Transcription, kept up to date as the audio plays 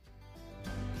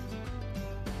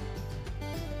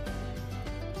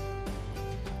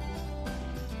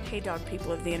Hey dog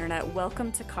people of the internet,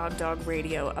 welcome to Cog Dog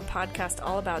Radio, a podcast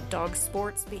all about dog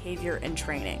sports, behavior, and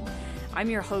training. I'm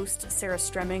your host, Sarah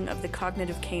Stremming of the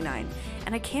Cognitive Canine,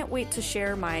 and I can't wait to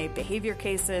share my behavior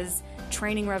cases,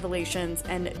 training revelations,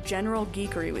 and general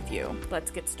geekery with you.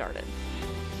 Let's get started.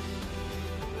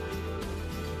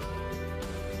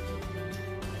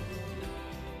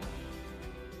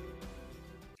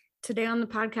 Today on the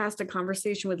podcast, a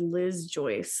conversation with Liz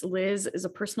Joyce. Liz is a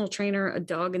personal trainer, a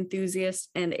dog enthusiast,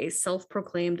 and a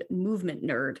self-proclaimed movement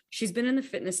nerd. She's been in the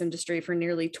fitness industry for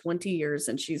nearly 20 years,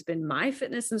 and she's been my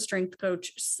fitness and strength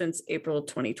coach since April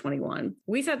 2021.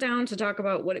 We sat down to talk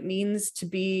about what it means to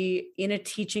be in a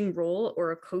teaching role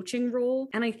or a coaching role,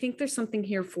 and I think there's something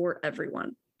here for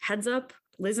everyone. Heads up,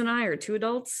 Liz and I are two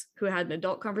adults who had an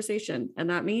adult conversation, and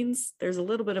that means there's a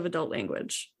little bit of adult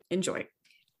language. Enjoy.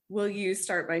 Will you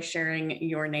start by sharing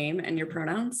your name and your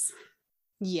pronouns?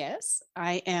 Yes,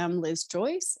 I am Liz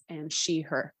Joyce and she,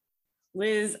 her.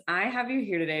 Liz, I have you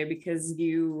here today because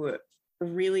you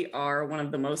really are one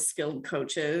of the most skilled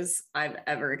coaches I've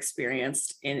ever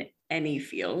experienced in any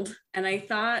field. And I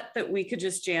thought that we could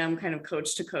just jam kind of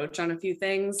coach to coach on a few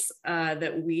things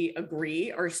that we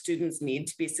agree our students need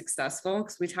to be successful,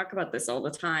 because we talk about this all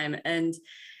the time. And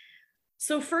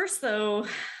so first, though,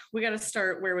 we got to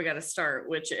start where we got to start,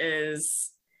 which is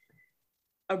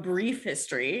a brief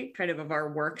history kind of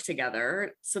our work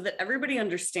together so that everybody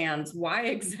understands why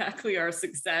exactly our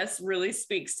success really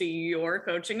speaks to your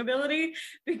coaching ability.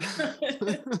 Because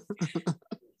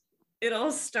it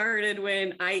all started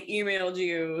when I emailed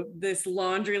you this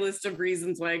laundry list of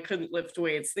reasons why I couldn't lift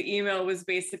weights. The email was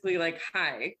basically like,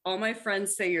 hi, all my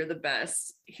friends say you're the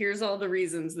best. Here's all the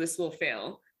reasons this will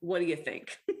fail. What do you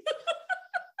think?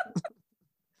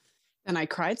 And I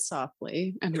cried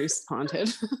softly and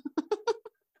responded.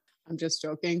 I'm just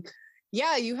joking.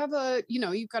 Yeah, you've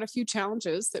got a few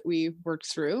challenges that we worked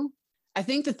through. I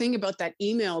think the thing about that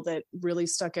email that really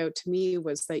stuck out to me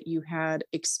was that you had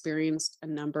experienced a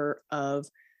number of,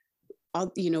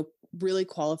 really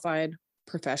qualified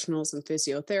professionals and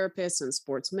physiotherapists and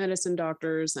sports medicine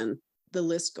doctors, and the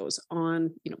list goes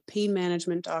on, pain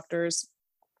management doctors.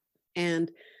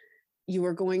 And you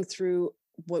were going through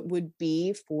what would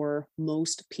be for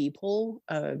most people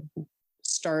a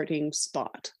starting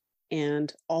spot,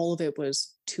 and all of it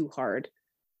was too hard.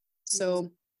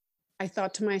 So I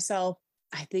thought to myself,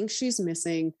 I think she's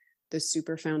missing the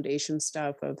super foundation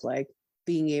stuff of like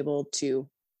being able to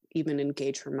even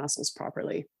engage her muscles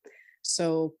properly.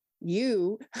 So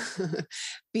you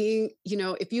being,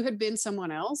 if you had been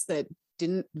someone else that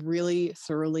didn't really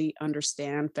thoroughly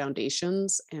understand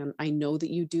foundations, and I know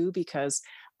that you do because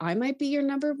I might be your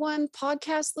number one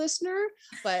podcast listener,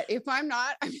 but if I'm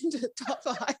not, I'm in the top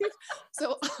 5.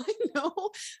 So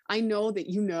I know that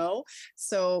you know.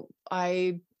 So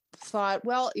I thought,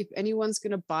 well, if anyone's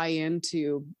going to buy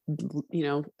into,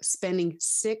 spending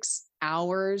 6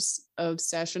 hours of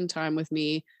session time with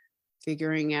me,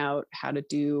 figuring out how to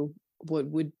do what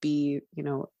would be,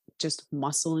 just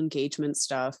muscle engagement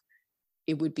stuff,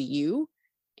 it would be you.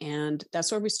 And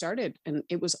that's where we started. And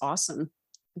it was awesome.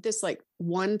 This like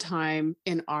one time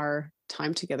in our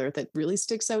time together that really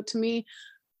sticks out to me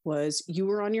was you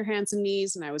were on your hands and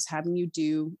knees and I was having you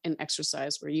do an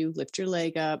exercise where you lift your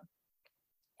leg up,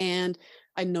 and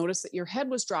I noticed that your head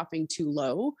was dropping too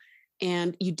low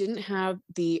and you didn't have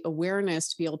the awareness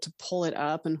to be able to pull it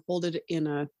up and hold it in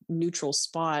a neutral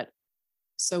spot.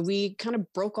 So we kind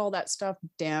of broke all that stuff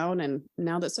down, and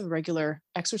now that's a regular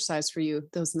exercise for you,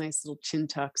 those nice little chin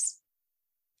tucks.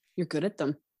 You're good at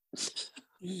them.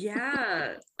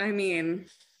 Yeah. I mean,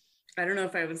 I don't know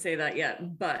if I would say that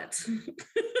yet, but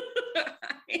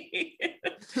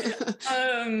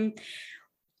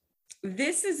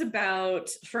this is about,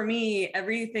 for me,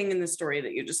 everything in the story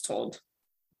that you just told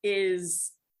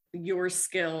is your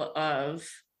skill of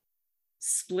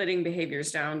splitting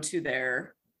behaviors down to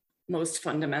their most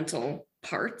fundamental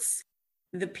parts.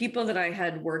 The people that I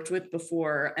had worked with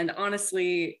before, and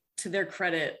honestly, to their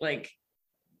credit, like,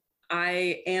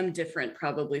 I am different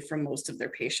probably from most of their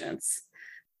patients.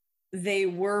 They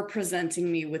were presenting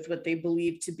me with what they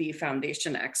believed to be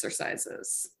foundation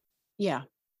exercises. Yeah.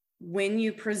 When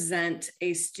you present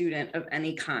a student of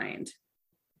any kind,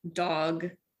 dog,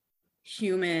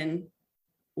 human,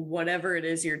 whatever it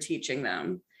is you're teaching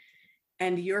them,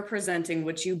 and you're presenting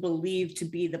what you believe to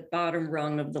be the bottom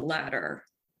rung of the ladder,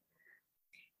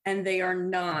 and they are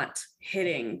not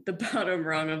hitting the bottom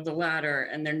rung of the ladder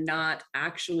and they're not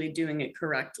actually doing it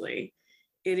correctly,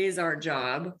 it is our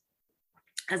job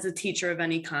as a teacher of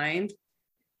any kind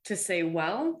to say,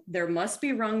 well, there must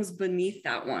be rungs beneath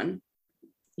that one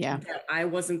that I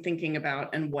wasn't thinking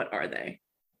about, and what are they?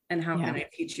 And how can I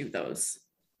teach you those?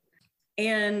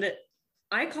 And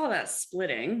I call that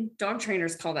splitting. Dog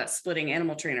trainers call that splitting.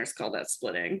 Animal trainers call that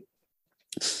splitting.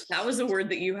 That was a word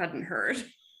that you hadn't heard.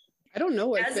 I don't know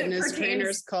what fitness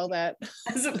trainers call that.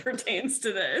 As it pertains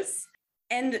to this.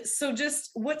 And so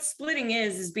just what splitting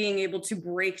is being able to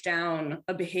break down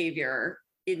a behavior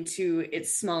into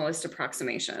its smallest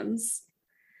approximations.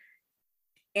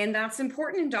 And that's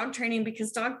important in dog training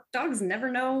because dogs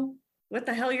never know what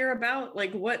the hell you're about,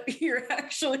 like what you're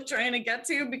actually trying to get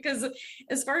to. Because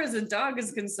as far as a dog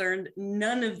is concerned,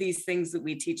 none of these things that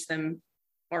we teach them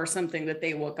are something that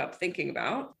they woke up thinking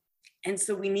about. And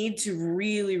so we need to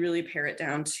really, really pare it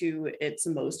down to its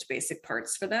most basic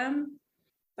parts for them.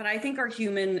 But I think our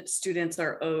human students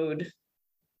are owed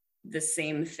the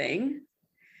same thing.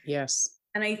 Yes.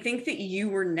 And I think that you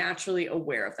were naturally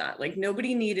aware of that. Like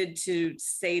nobody needed to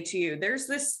say to you, there's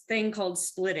this thing called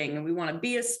splitting, and we want to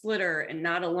be a splitter and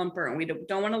not a lumper. And we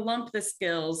don't want to lump the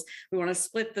skills. We want to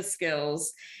split the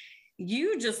skills.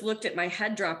 You just looked at my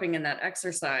head dropping in that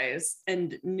exercise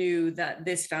and knew that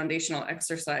this foundational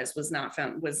exercise was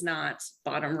not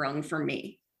bottom rung for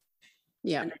me.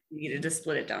 Yeah. And I needed to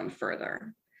split it down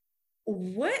further.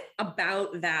 What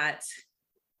about that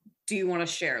do you want to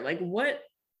share? Like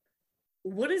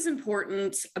what is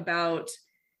important about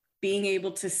being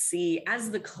able to see as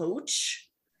the coach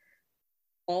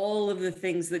all of the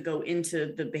things that go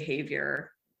into the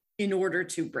behavior in order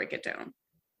to break it down?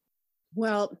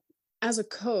 Well, as a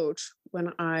coach,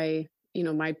 when my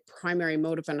primary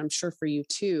motive, and I'm sure for you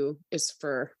too, is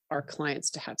for our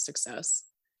clients to have success.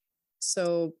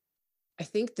 So I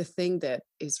think the thing that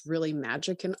is really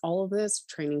magic in all of this,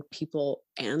 training people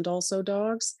and also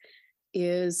dogs,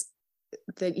 is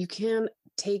that you can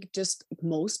take just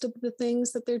most of the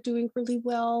things that they're doing really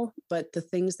well, but the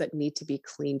things that need to be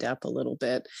cleaned up a little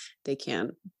bit, they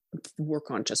can work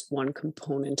on just one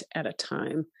component at a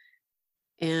time.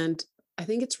 And I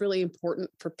think it's really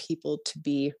important for people to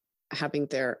be having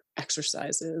their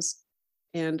exercises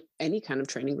and any kind of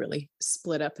training really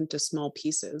split up into small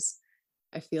pieces.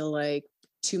 I feel like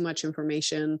too much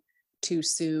information too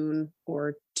soon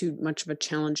or too much of a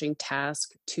challenging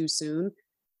task too soon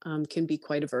can be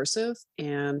quite aversive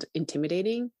and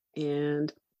intimidating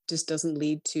and just doesn't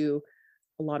lead to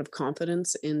a lot of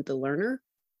confidence in the learner.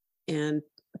 And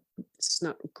it's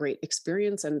not a great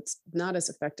experience and it's not as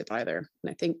effective either.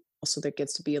 And I think also there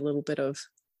gets to be a little bit of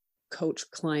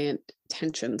coach-client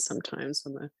tension sometimes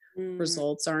when the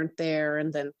results aren't there.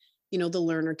 And then, the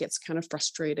learner gets kind of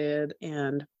frustrated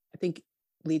and I think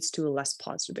leads to a less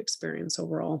positive experience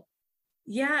overall.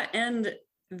 Yeah. And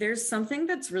there's something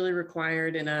that's really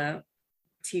required in a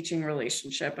teaching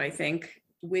relationship, I think,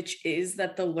 which is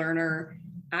that the learner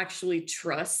actually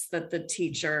trusts that the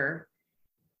teacher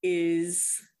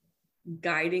is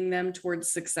guiding them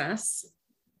towards success.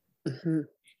 Mm-hmm.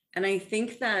 And I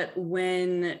think that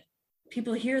when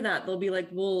people hear that, they'll be like,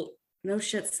 well, no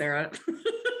shit, Sarah.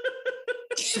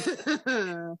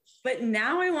 But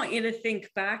now I want you to think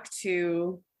back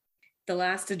to the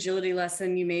last agility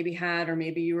lesson you maybe had, or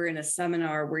maybe you were in a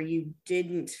seminar where you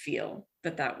didn't feel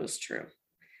that that was true,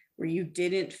 where you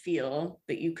didn't feel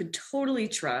that you could totally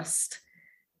trust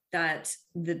that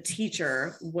the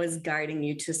teacher was guiding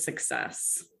you to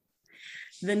success.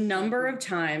 The number of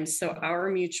times, so our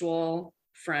mutual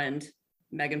friend,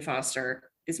 Megan Foster,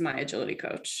 is my agility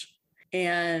coach.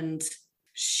 And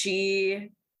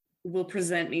she will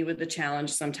present me with a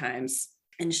challenge sometimes.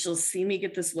 And she'll see me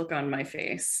get this look on my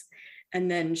face. And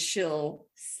then she'll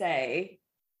say,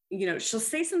 she'll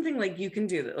say something like, you can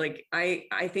do that. Like,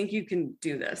 I think you can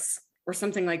do this or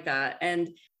something like that. And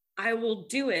I will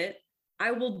do it.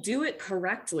 I will do it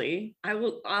correctly.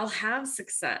 I'll have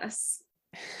success.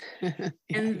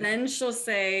 And then she'll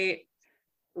say,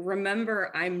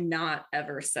 remember, I'm not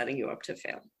ever setting you up to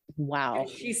fail. Wow. And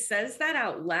she says that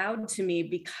out loud to me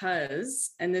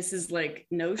because, and this is like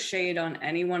no shade on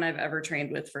anyone I've ever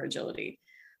trained with for agility,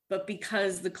 but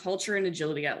because the culture in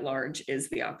agility at large is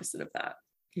the opposite of that.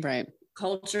 Right.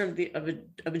 Culture of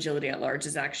agility at large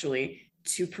is actually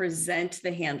to present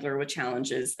the handler with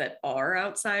challenges that are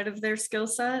outside of their skill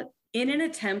set in an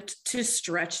attempt to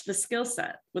stretch the skill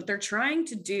set. What they're trying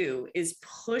to do is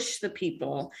push the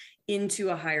people into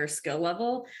a higher skill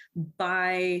level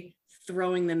by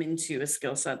throwing them into a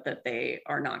skill set that they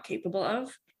are not capable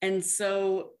of. And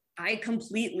so I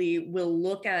completely will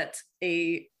look at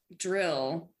a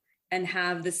drill and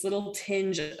have this little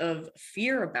tinge of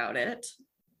fear about it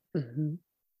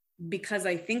because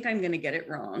I think I'm going to get it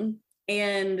wrong.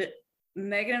 And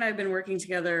Megan and I have been working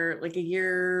together like a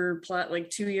year plus, like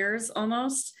 2 years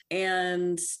almost.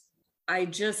 And I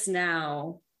just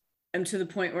now am to the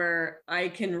point where I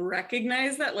can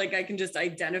recognize that, like I can just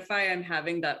identify I'm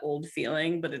having that old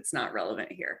feeling, but it's not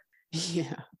relevant here.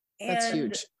 Yeah, that's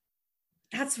huge.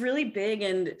 That's really big.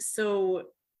 And so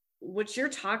what you're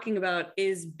talking about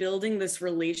is building this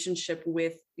relationship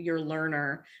with your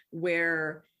learner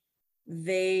where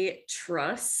they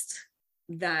trust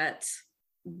that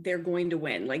they're going to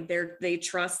win. Like they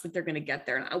trust that they're going to get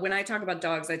there. And when I talk about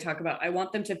dogs, I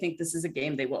want them to think this is a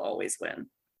game they will always win.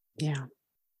 Yeah.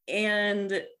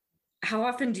 And how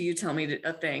often do you tell me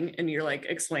a thing and you're like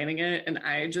explaining it, and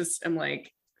I just am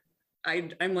like,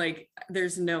 I'm like,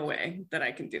 there's no way that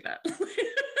I can do that.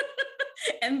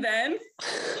 and then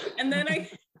I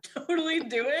totally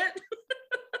do it.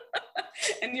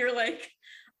 And you're like,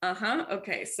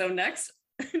 okay, so next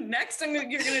you're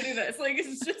gonna do this. Like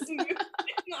it's just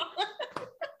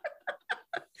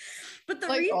but the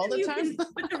like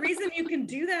reason you can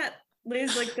do that,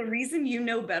 Liz, like the reason you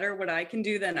know better what I can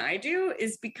do than I do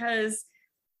is because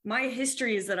my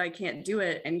history is that I can't do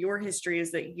it. And your history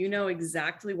is that you know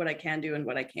exactly what I can do and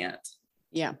what I can't.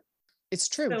 Yeah, it's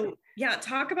true. So yeah,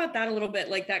 talk about that a little bit,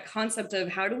 like that concept of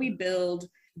how do we build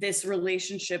this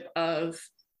relationship of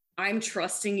I'm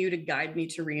trusting you to guide me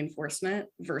to reinforcement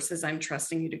versus I'm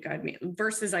trusting you to guide me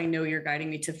versus I know you're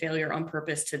guiding me to failure on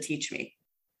purpose to teach me.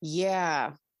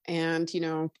 Yeah. And, you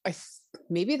know,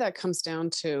 maybe that comes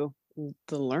down to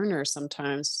the learner.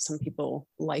 Sometimes some people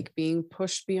like being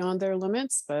pushed beyond their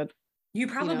limits, but you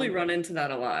probably run into that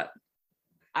a lot.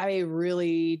 I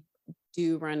really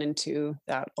do run into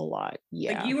that a lot.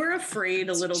 Yeah. Like you were afraid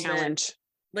a little bit.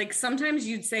 Like sometimes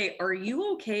you'd say, are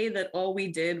you okay that all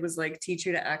we did was like teach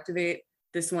you to activate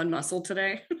this one muscle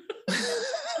today?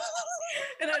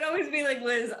 And I'd always be like,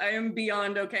 Liz, I am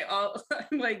beyond okay.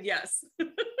 I'm like, yes.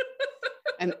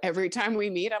 And every time we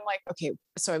meet, I'm like, okay,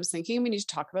 so I was thinking we need to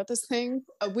talk about this thing.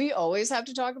 We always have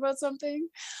to talk about something.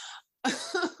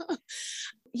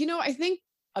 You know, I think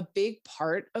a big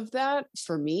part of that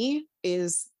for me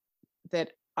is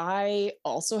that I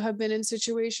also have been in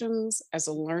situations as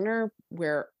a learner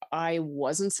where I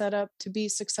wasn't set up to be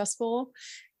successful.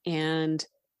 And,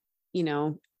 you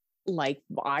know, like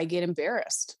I get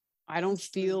embarrassed. I don't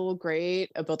feel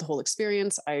great about the whole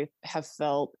experience. I have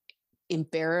felt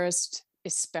embarrassed,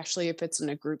 especially if it's in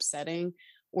a group setting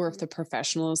or if the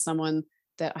professional is someone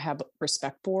that I have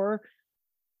respect for.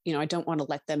 You know, I don't want to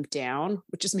let them down,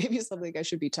 which is maybe something I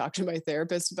should be talking to my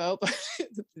therapist about, but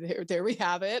there we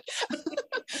have it.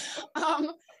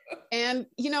 And,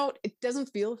 you know, it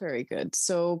doesn't feel very good.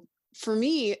 So for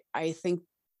me, I think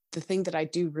the thing that I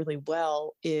do really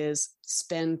well is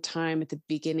spend time at the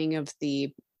beginning of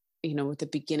the, you know, the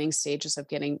beginning stages of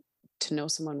getting to know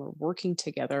someone. We're working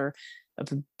together, of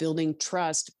building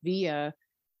trust via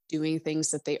doing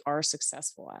things that they are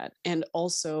successful at, and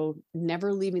also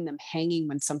never leaving them hanging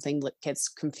when something gets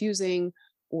confusing,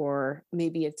 or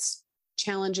maybe it's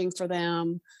challenging for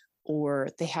them, or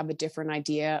they have a different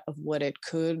idea of what it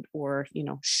could or, you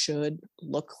know, should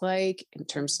look like in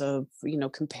terms of, you know,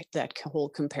 that whole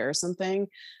comparison thing.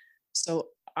 So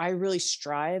I really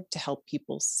strive to help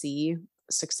people see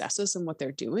successes in what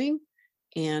they're doing.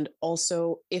 And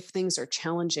also, if things are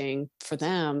challenging for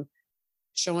them,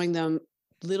 showing them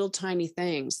little tiny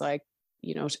things like,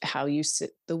 you know, how you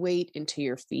sit the weight into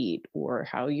your feet or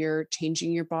how you're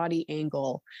changing your body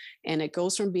angle. And it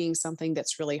goes from being something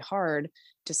that's really hard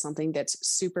to something that's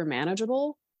super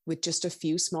manageable with just a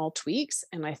few small tweaks.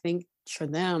 And I think for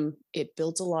them, it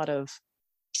builds a lot of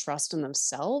trust in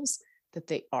themselves that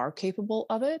they are capable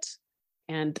of it.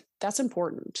 And that's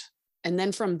important. And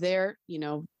then from there, you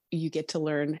know, you get to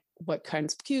learn what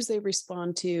kinds of cues they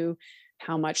respond to,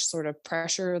 how much sort of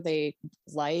pressure they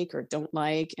like or don't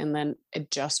like, and then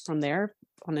adjust from there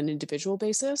on an individual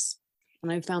basis.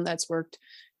 And I found that's worked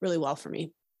really well for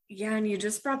me. Yeah. And you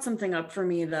just brought something up for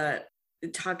me that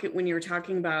when you were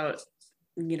talking about,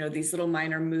 you know, these little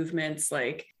minor movements,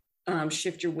 like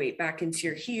shift your weight back into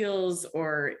your heels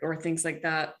or things like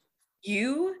that.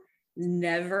 You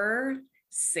never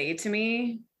say to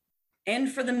me,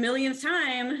 and for the millionth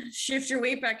time, shift your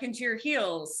weight back into your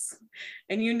heels.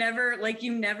 And you never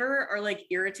are like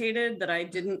irritated that I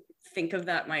didn't think of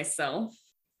that myself.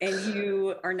 And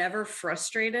you are never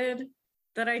frustrated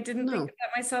that I didn't think of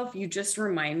that myself. You just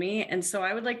remind me. And so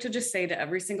I would like to just say to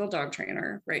every single dog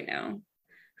trainer right now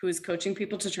who is coaching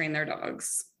people to train their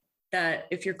dogs, that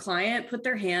if your client put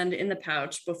their hand in the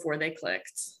pouch before they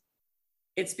clicked,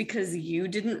 it's because you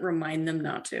didn't remind them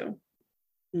not to,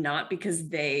 not because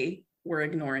they were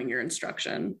ignoring your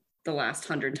instruction the last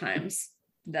 100 times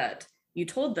that you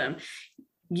told them.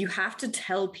 You have to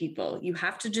tell people, you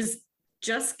have to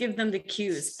just give them the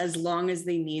cues as long as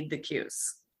they need the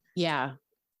cues. Yeah.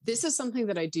 This is something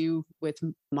that I do with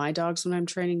my dogs when I'm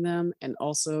training them and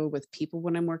also with people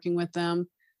when I'm working with them.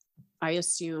 I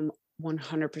assume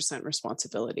 100%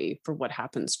 responsibility for what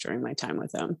happens during my time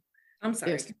with them. I'm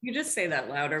sorry. Can you just say that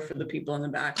louder for the people in the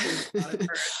back who may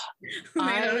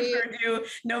not have heard you,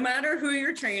 no matter who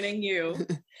you're training you?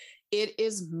 It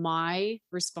is my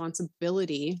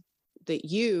responsibility that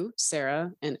you,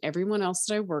 Sarah, and everyone else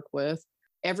that I work with,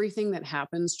 everything that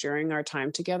happens during our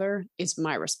time together is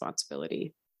my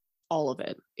responsibility. All of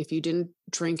it. If you didn't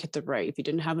drink at the right, if you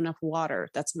didn't have enough water,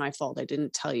 that's my fault. I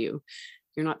didn't tell you.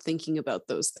 You're not thinking about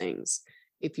those things.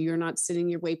 If you're not sitting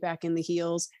your weight back in the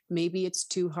heels, maybe it's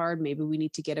too hard. Maybe we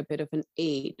need to get a bit of an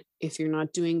aid. If you're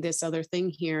not doing this other thing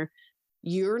here,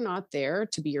 you're not there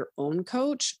to be your own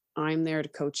coach. I'm there to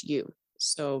coach you.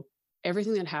 So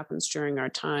everything that happens during our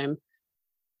time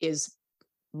is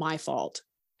my fault.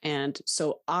 And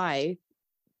so I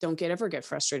don't ever get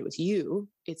frustrated with you.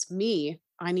 It's me.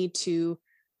 I need to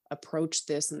approach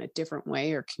this in a different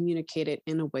way or communicate it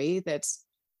in a way that's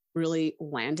really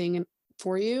landing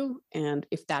for you. And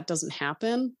if that doesn't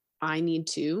happen, I need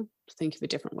to think of a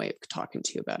different way of talking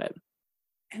to you about it.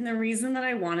 And the reason that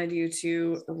I wanted you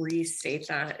to restate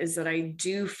that is that I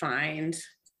do find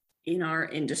in our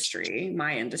industry,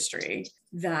 my industry,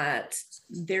 that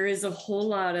there is a whole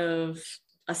lot of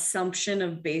assumption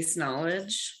of base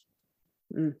knowledge.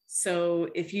 So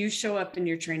if you show up in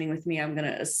your training with me, I'm going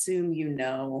to assume you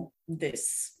know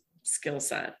this skill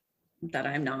set that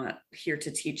I'm not here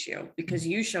to teach you because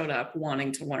you showed up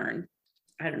wanting to learn,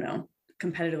 I don't know,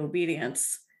 competitive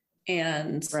obedience.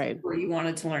 And or you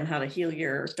wanted to learn how to heal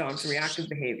your dog's reactive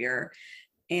behavior.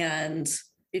 And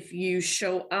if you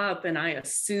show up and I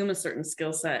assume a certain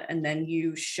skill set and then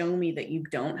you show me that you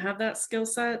don't have that skill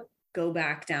set, go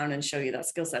back down and show you that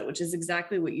skill set, which is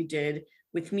exactly what you did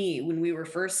with me when we were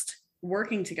first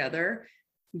working together.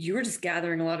 You were just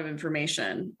gathering a lot of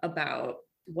information about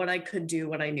what I could do,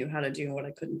 what I knew how to do, what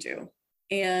I couldn't do,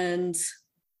 and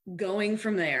going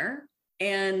from there.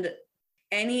 And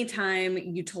anytime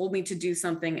you told me to do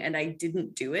something and I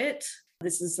didn't do it,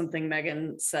 this is something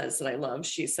Megan says that I love.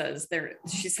 She says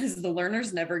the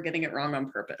learner's never getting it wrong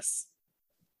on purpose.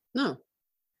 No.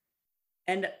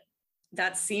 And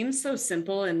that seems so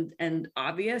simple and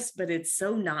obvious, but it's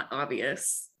so not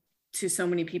obvious to so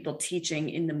many people teaching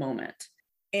in the moment.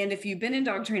 And if you've been in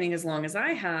dog training as long as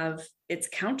I have, it's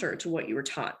counter to what you were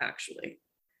taught, actually.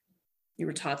 You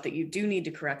were taught that you do need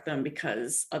to correct them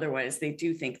because otherwise they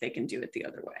do think they can do it the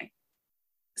other way.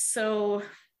 So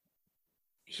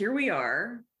here we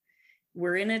are.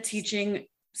 We're in a teaching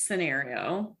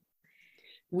scenario.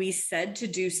 We said to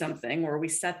do something, or we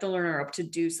set the learner up to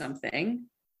do something,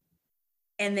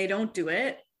 and they don't do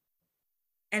it.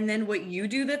 And then what you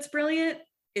do that's brilliant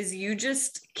is you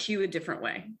just cue a different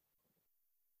way.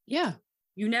 Yeah.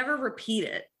 You never repeat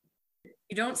it.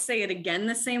 You don't say it again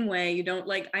the same way. You don't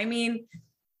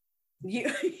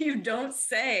you don't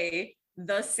say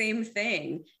the same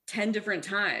thing 10 different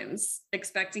times,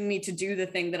 expecting me to do the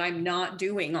thing that I'm not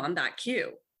doing on that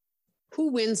cue.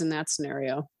 Who wins in that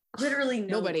scenario? Literally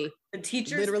nobody. The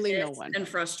teacher's literally pissed no one. And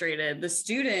frustrated. The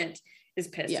student is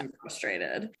pissed and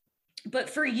frustrated. But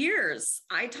for years,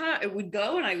 I would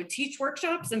go and I would teach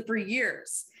workshops, and for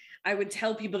years, I would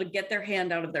tell people to get their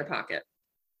hand out of their pocket.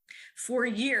 For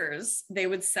years, they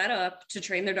would set up to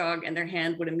train their dog and their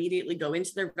hand would immediately go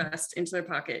into their vest, into their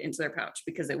pocket, into their pouch,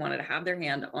 because they wanted to have their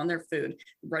hand on their food,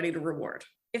 ready to reward.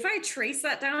 If I trace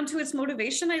that down to its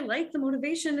motivation, I like the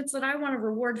motivation. It's that I want to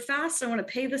reward fast. I want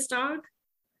to pay this dog.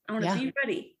 I want to be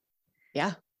ready.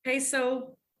 Yeah. Okay.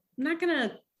 So I'm not going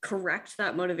to correct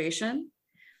that motivation.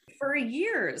 For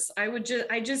years, I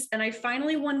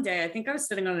finally one day, I think I was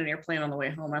sitting on an airplane on the way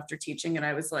home after teaching, and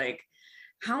I was like,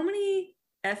 how many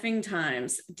effing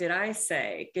times did I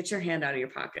say, get your hand out of your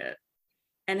pocket?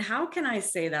 And how can I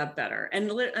say that better?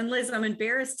 And Liz, I'm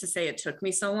embarrassed to say it took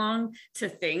me so long to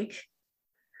think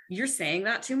you're saying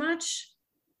that too much.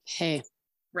 Hey,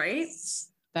 right?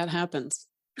 That happens.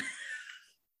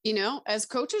 As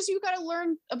coaches, you got to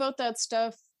learn about that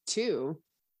stuff too.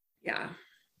 Yeah.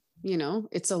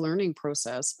 It's a learning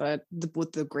process, but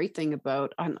what the great thing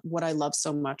about what I love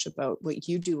so much about what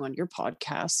you do on your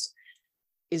podcast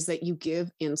is that you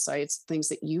give insights, things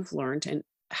that you've learned, and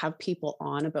have people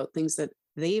on about things that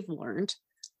they've learned,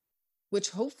 which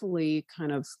hopefully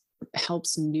kind of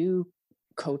helps new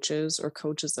coaches or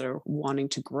coaches that are wanting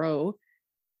to grow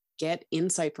get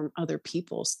insight from other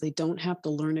people so they don't have to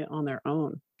learn it on their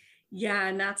own. Yeah.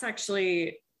 And that's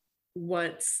actually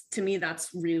to me,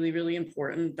 that's really, really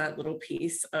important. That little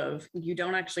piece of you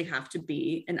don't actually have to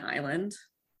be an island.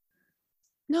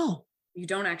 No. You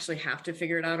don't actually have to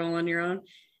figure it out all on your own.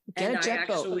 Get And a I jet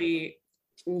boat. actually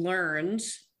learned,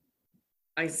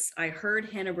 I heard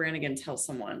Hannah Branigan tell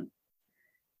someone,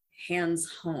 hands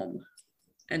home.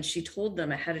 And she told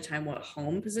them ahead of time what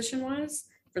home position was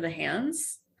for the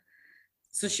hands.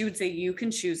 So she would say, you can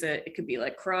choose it. It could be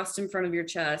like crossed in front of your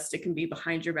chest. It can be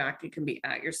behind your back. It can be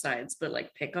at your sides, but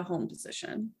like pick a home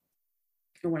position.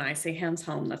 And when I say hands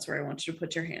home, that's where I want you to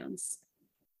put your hands.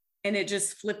 And it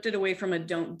just flipped it away from a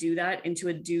don't do that into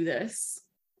a do this.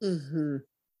 Mm-hmm.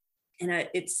 And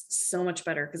it's so much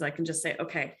better because I can just say,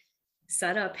 okay,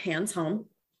 set up hands home.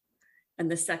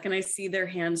 And the second I see their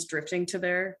hands drifting to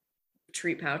their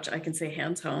treat pouch, I can say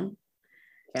hands home.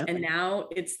 Yeah. And now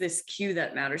it's this cue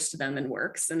that matters to them and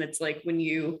works. And it's like when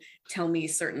you tell me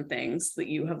certain things that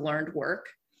you have learned work,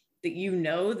 that you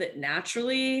know that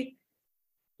naturally,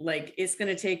 like it's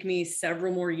going to take me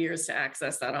several more years to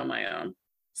access that on my own.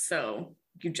 So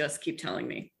you just keep telling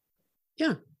me.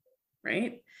 Yeah.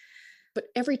 Right. But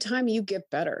every time you get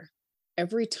better,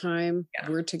 every time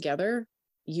we're together,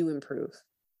 you improve.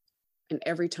 And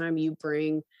every time you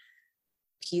bring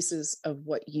pieces of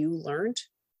what you learned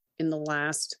in the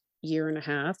last year and a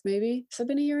half, maybe. Has it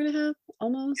been a year and a half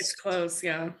almost? It's close.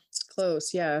 Yeah. It's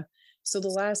close. Yeah. So the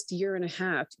last year and a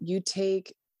half, you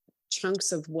take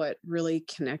chunks of what really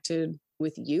connected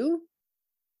with you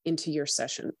into your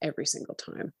session every single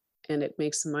time. And it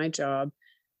makes my job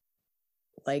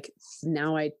like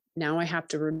now I have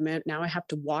to remember, now I have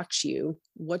to watch you.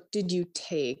 What did you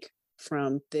take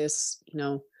from this,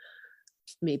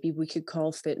 maybe we could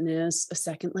call fitness a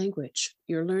second language.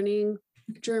 You're learning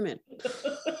German.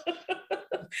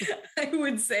 I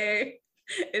would say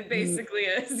it basically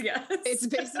is, yes. It's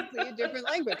basically a different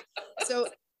language. So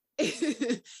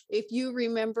if you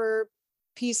remember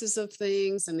pieces of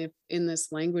things, and if in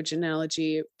this language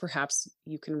analogy, perhaps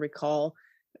you can recall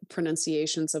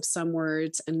pronunciations of some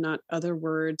words and not other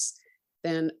words,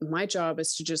 then my job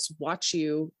is to just watch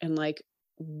you and like,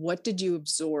 what did you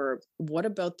absorb? What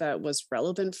about that was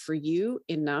relevant for you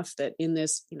enough that in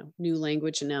this, new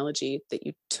language analogy that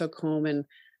you took home and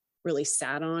really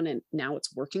sat on and now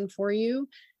it's working for you?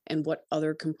 And what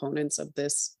other components of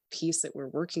this piece that we're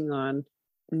working on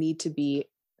need to be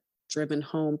driven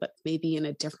home, but maybe in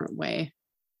a different way?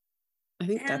 I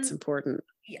think that's important.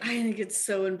 I think it's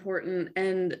so important.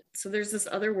 And so there's this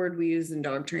other word we use in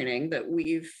dog training that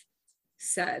we've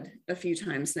said a few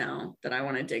times now that I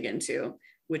want to dig into,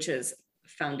 which is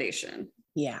foundation.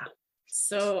 Yeah.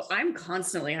 So I'm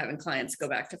constantly having clients go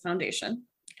back to foundation,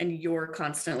 and you're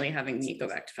constantly having me go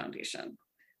back to foundation.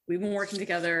 We've been working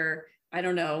together, I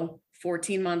don't know,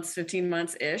 14 months, 15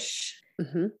 months ish.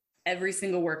 Mm-hmm. Every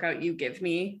single workout you give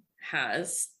me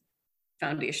has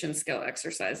foundation skill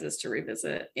exercises to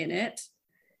revisit in it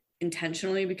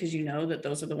intentionally, because you know that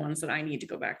those are the ones that I need to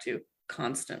go back to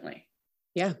constantly.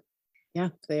 Yeah. Yeah,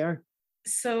 they are.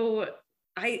 So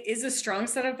is a strong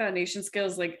set of foundation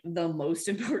skills like the most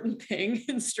important thing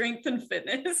in strength and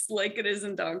fitness, like it is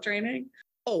in dog training?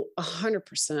 Oh,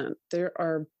 100%. There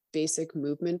are basic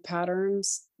movement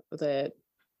patterns that,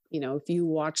 if you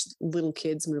watch little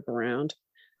kids move around,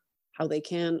 how they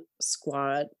can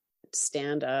squat,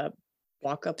 stand up,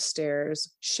 walk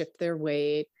upstairs, shift their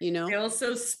weight, They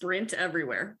also sprint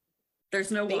everywhere. There's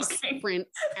no walking. Sprint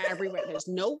everywhere. There's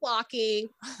no walking.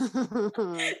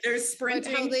 There's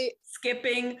sprinting,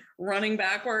 skipping, running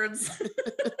backwards.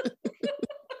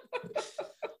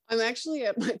 I'm actually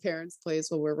at my parents' place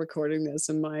while we're recording this,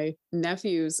 and my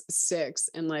nephew's 6,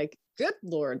 and like, good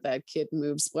Lord, that kid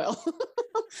moves well.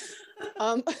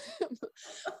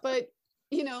 But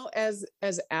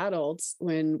as adults,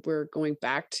 when we're going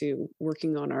back to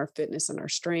working on our fitness and our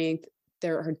strength,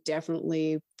 there are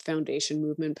definitely foundation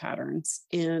movement patterns.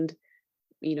 And,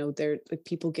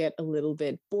 people get a little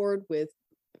bit bored with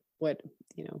what,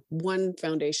 one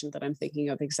foundation that I'm thinking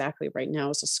of exactly right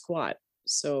now is a squat.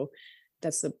 So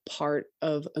that's the part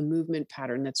of a movement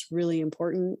pattern that's really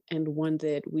important, and one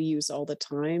that we use all the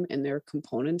time. And there are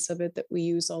components of it that we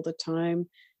use all the time.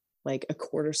 Like a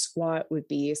quarter squat would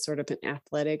be sort of an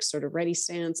athletic sort of ready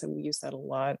stance. And we use that a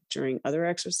lot during other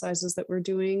exercises that we're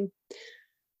doing.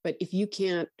 But if you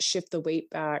can't shift the weight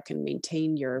back and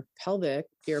maintain your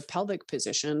pelvic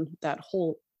position, that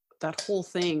whole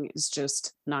thing is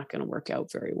just not going to work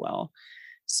out very well.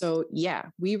 So yeah,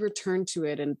 we return to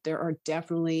it. And there are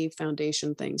definitely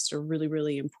foundation things that are really,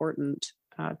 really important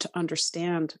to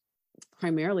understand,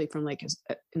 primarily from like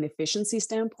an efficiency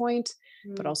standpoint,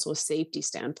 but also a safety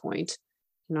standpoint.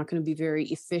 You're not going to be very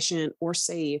efficient or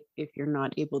safe if you're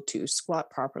not able to squat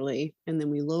properly. And then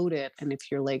we load it. And if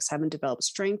your legs haven't developed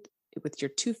strength with your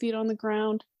 2 feet on the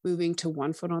ground, moving to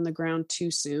 1 foot on the ground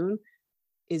too soon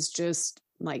is just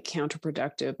like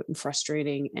counterproductive and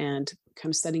frustrating and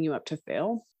kind of setting you up to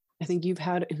fail. I think you've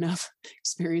had enough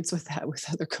experience with that with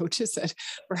other coaches that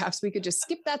perhaps we could just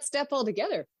skip that step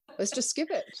altogether. Let's just skip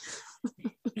it.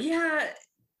 Yeah.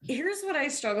 Here's what I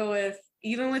struggle with,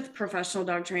 even with professional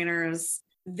dog trainers.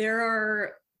 There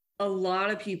are a lot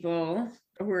of people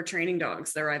who are training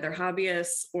dogs. They're either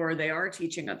hobbyists or they are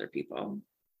teaching other people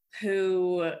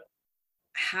who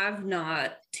have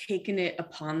not taken it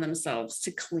upon themselves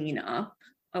to clean up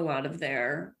a lot of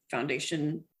their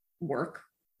foundation work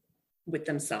with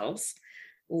themselves,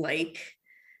 like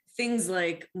things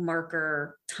like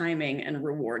marker timing and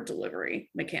reward delivery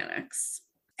mechanics.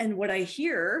 And what I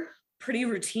hear pretty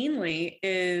routinely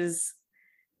is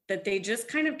that they just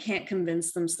kind of can't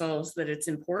convince themselves that it's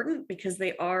important because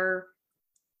they are,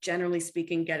 generally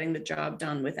speaking, getting the job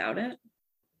done without it.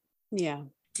 Yeah.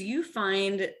 Do you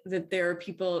find that there are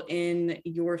people in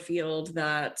your field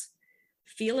that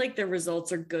feel like their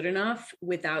results are good enough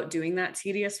without doing that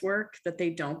tedious work, that they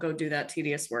don't go do that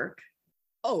tedious work?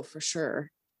 Oh, for sure.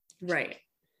 Right.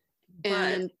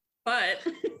 And but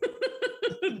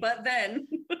but then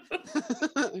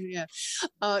yeah.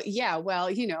 Yeah, well,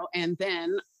 and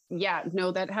then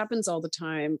no, that happens all the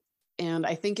time. And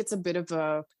I think it's a bit of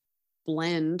a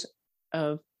blend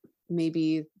of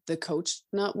maybe the coach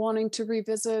not wanting to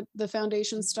revisit the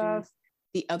foundation stuff.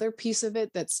 The other piece of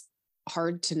it that's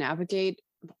hard to navigate,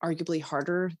 arguably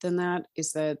harder than that,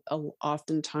 is that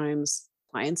oftentimes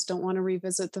clients don't want to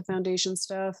revisit the foundation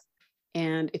stuff.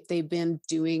 And if they've been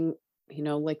doing,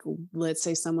 like let's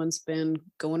say someone's been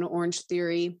going to Orange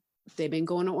Theory, they've been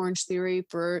going to Orange Theory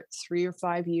for 3 or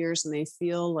 5 years and they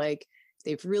feel like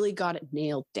they've really got it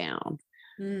nailed down.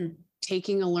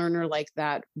 Taking a learner like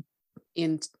that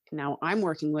now I'm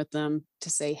working with them to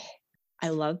say, hey, I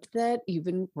love that you've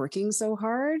been working so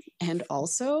hard. And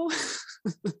also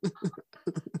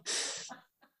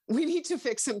we need to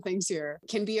fix some things here. It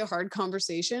can be a hard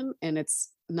conversation and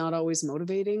it's not always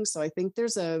motivating. So I think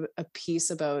there's a piece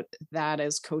about that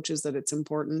as coaches that it's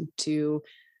important to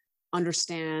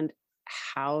understand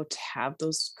how to have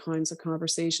those kinds of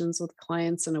conversations with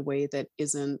clients in a way that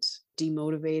isn't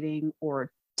demotivating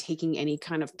or taking any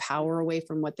kind of power away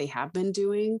from what they have been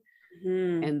doing.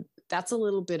 And that's a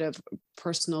little bit of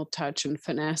personal touch and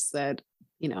finesse that,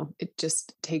 it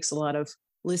just takes a lot of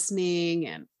listening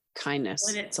and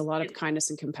kindness. It's a lot of kindness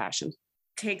and compassion.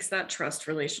 Takes that trust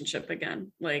relationship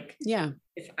again. Like, yeah,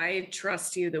 if I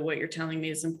trust you that what you're telling me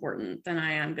is important, then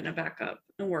I am going to back up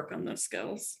and work on those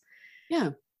skills.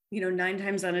 Yeah. 9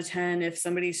 times out of 10, if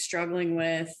somebody's struggling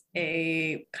with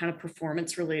a kind of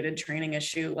performance related training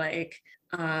issue, like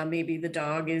maybe the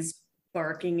dog is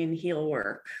barking in heel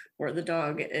work, or the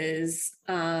dog is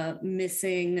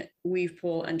missing weave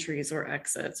pull entries or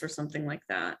exits or something like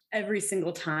that, every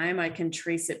single time I can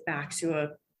trace it back to a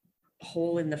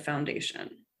hole in the foundation.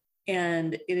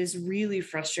 And it is really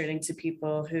frustrating to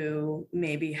people who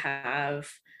maybe have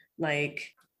like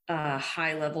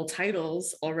high level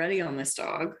titles already on this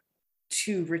dog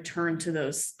to return to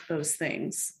those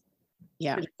things.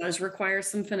 Yeah. It does require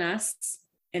some finesse,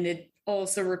 and it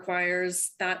also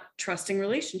requires that trusting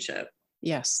relationship.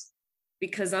 Yes.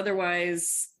 Because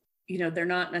otherwise, they're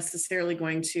not necessarily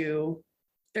going to,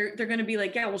 they're going to be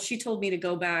like, yeah, well, she told me to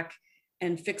go back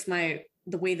and fix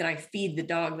the way that I feed the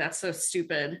dog. That's so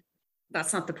stupid.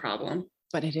 That's not the problem.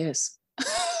 But it is.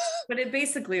 But it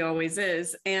basically always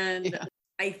is. And yeah.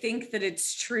 I think that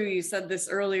it's true. You said this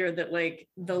earlier, that like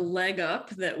the leg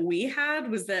up that we had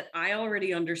was that I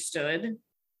already understood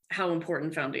how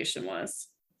important foundation was.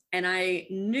 And I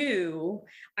knew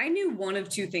one of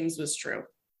two things was true.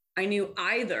 I knew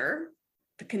either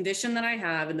the condition that I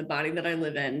have and the body that I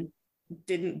live in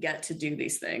didn't get to do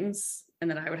these things, and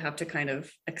then I would have to kind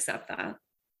of accept that,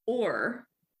 or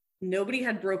nobody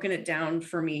had broken it down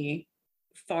for me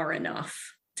far enough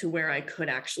to where I could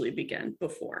actually begin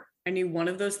before. I knew one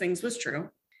of those things was true,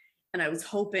 and I was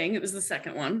hoping it was the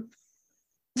second one.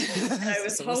 I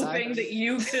was hoping that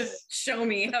you could show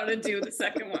me how to do the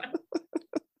second one.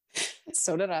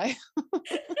 So did I.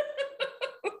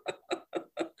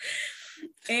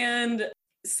 And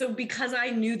so because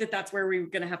I knew that that's where we were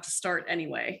going to have to start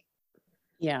anyway.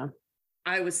 Yeah.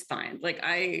 I was fine. Like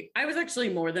I was actually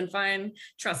more than fine.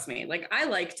 Trust me. Like I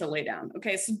like to lay down.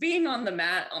 Okay. So being on the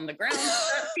mat on the ground,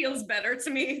 that feels better to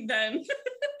me than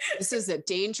this is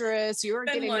dangerous. You're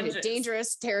getting lunges. into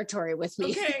dangerous territory with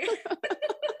me. Okay. But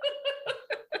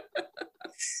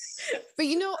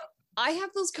I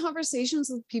have those conversations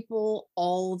with people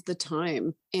all the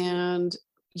time. And,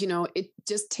 it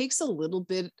just takes a little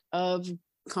bit of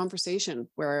conversation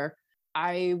where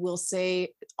I will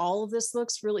say, all of this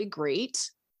looks really great.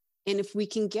 And if we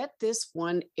can get this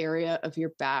one area of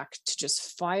your back to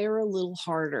just fire a little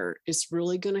harder, it's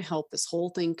really going to help this whole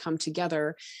thing come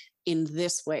together in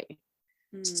this way.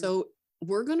 So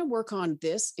we're going to work on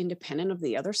this independent of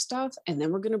the other stuff. And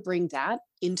then we're going to bring that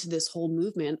into this whole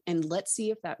movement. And let's see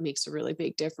if that makes a really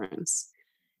big difference.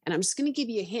 And I'm just going to give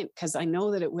you a hint because I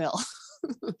know that it will.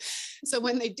 So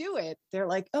when they do it, they're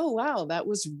like, oh, wow, that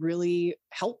was really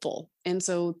helpful. And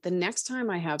so the next time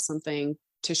I have something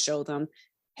to show them,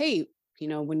 hey, you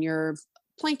know, when you're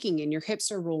planking and your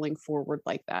hips are rolling forward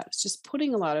like that, it's just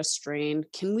putting a lot of strain.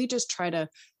 Can we just try to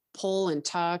pull and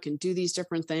tuck and do these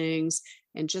different things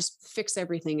and just fix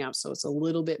everything up so it's a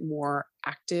little bit more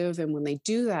active? And when they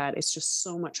do that, it's just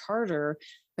so much harder,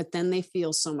 but then they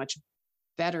feel so much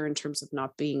better in terms of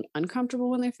not being uncomfortable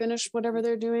when they finish whatever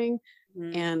they're doing.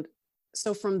 And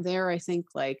so from there, I think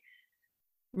like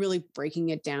really breaking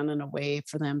it down in a way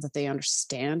for them that they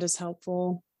understand is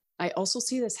helpful. I also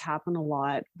see this happen a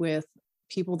lot with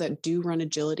people that do run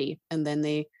agility, and then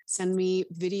they send me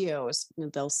videos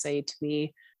and they'll say to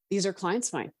me, these are clients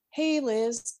of mine. Hey,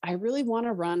 Liz, I really want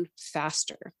to run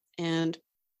faster. And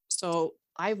so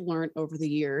I've learned over the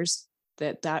years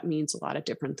that that means a lot of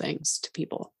different things to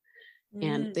people.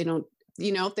 And they don't,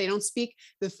 you know, if they don't speak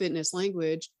the fitness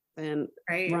language, then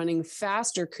running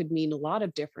faster could mean a lot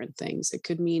of different things. It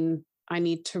could mean I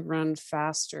need to run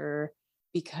faster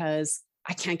because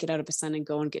I can't get out of a sun and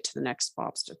go and get to the next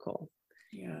obstacle.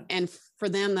 Yeah. And for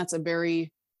them,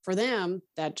 for them,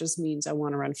 that just means I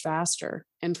want to run faster.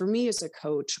 And for me as a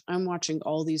coach, I'm watching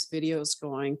all these videos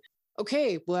going,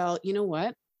 okay, well, you know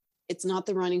what? It's not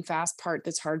the running fast part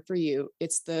that's hard for you.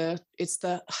 It's the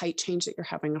height change that you're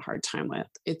having a hard time with.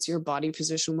 It's your body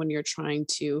position when you're trying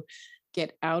to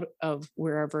get out of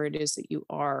wherever it is that you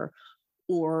are,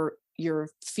 or your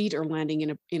feet are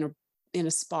landing in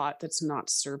a spot that's not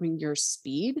serving your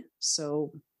speed.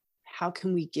 So how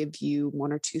can we give you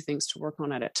one or two things to work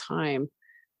on at a time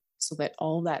so that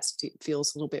all that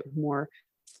feels a little bit more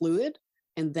fluid?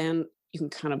 And then you can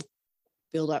kind of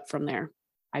build up from there.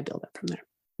 I build up from there.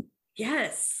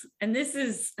 Yes. And this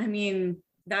is, I mean,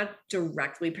 that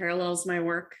directly parallels my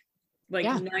work. Like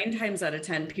 9 times out of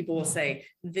 10, people will say,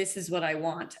 this is what I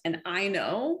want. And I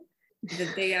know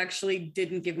that they actually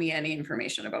didn't give me any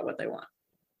information about what they want.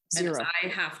 Zero. And I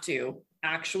have to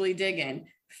actually dig in,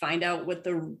 find out what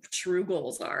the true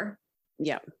goals are.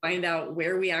 Yeah. Find out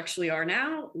where we actually are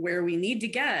now, where we need to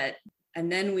get, and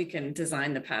then we can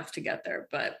design the path to get there.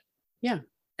 But yeah,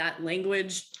 that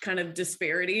language kind of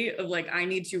disparity of like, I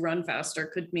need to run faster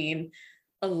could mean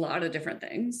a lot of different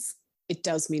things. It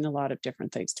does mean a lot of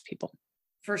different things to people.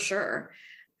 For sure.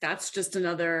 That's just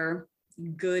another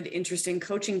good, interesting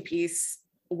coaching piece.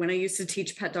 When I used to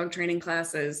teach pet dog training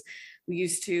classes, we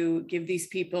used to give these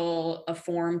people a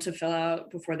form to fill out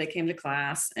before they came to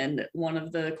class. And one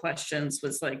of the questions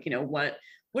was like, you know, what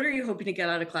are you hoping to get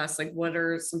out of class? Like, what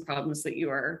are some problems that you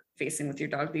are facing with your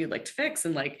dog that you'd like to fix?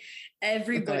 And like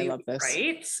everybody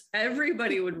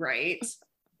would write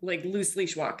like loose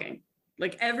leash walking.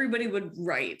 Like everybody would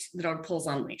write the dog pulls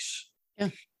on leash. Yeah.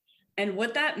 And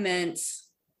what that meant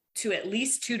to at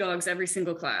least 2 dogs every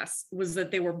single class was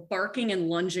that they were barking and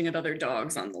lunging at other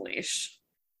dogs on the leash.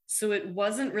 So it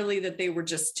wasn't really that they were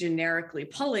just generically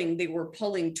pulling, they were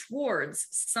pulling towards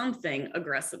something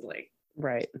aggressively.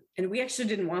 Right. And we actually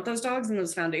didn't want those dogs in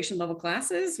those foundation level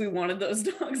classes. We wanted those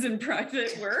dogs in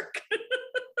private work.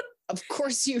 Of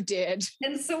course you did.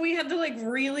 And so we had to like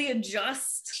really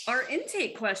adjust our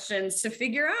intake questions to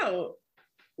figure out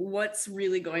what's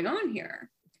really going on here.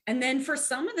 And then for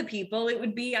some of the people, it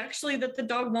would be actually that the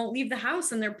dog won't leave the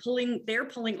house and they're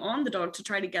pulling on the dog to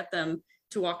try to get them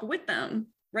to walk with them,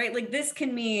 right? Like this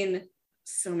can mean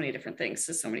so many different things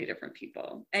to so many different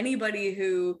people. Anybody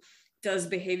who does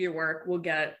behavior work will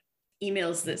get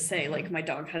emails that say like, my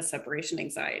dog has separation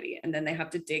anxiety, and then they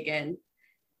have to dig in.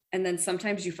 And then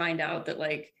sometimes you find out that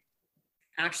like,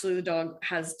 actually the dog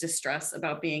has distress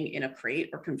about being in a crate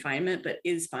or confinement, but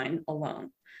is fine alone.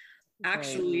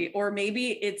 Actually, or maybe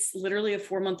it's literally a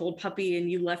 4-month-old puppy and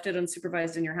you left it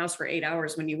unsupervised in your house for 8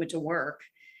 hours when you went to work.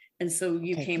 And so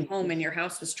you came home and your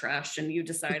house was trashed and you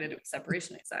decided it was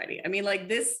separation anxiety. I mean, like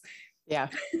this. Yeah.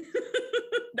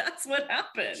 That's what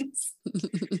happens.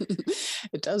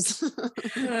 It does.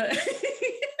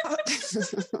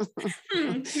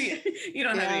 You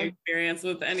don't have any experience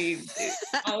with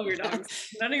all of your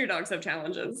dogs. None of your dogs have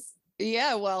challenges.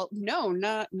 Yeah, well, no,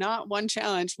 not one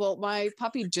challenge. Well, my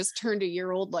puppy just turned a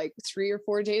year old like 3 or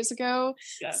 4 days ago.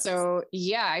 Yes. So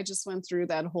yeah, I just went through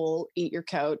that whole eat your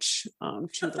couch,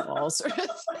 chew the walls sort of thing.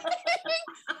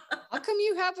 How come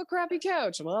you have a crappy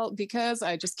couch? Well, because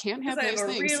I just can't have those things.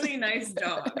 I have a really nice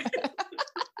dog.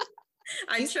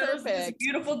 I He's chose this perfect.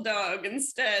 beautiful dog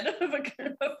instead of a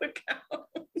couch.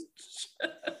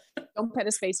 Don't pet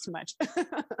his face too much.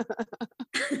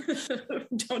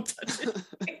 Don't touch it.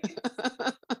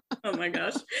 Oh my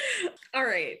gosh. All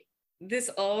right. This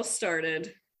all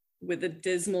started with a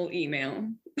dismal email.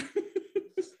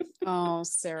 Oh,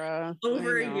 Sarah.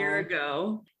 Over a year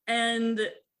ago. And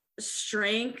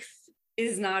strength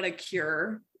is not a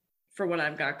cure for what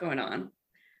I've got going on,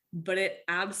 but it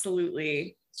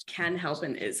absolutely can help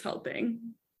and is helping.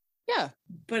 Yeah.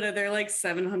 But are there like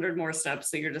 700 more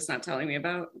steps that you're just not telling me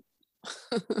about?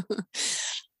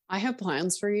 I have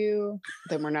plans for you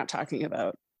that we're not talking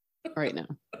about right now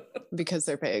because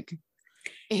they're big.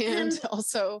 And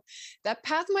also that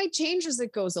path might change as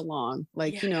it goes along.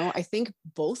 Like, I think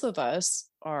both of us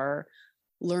are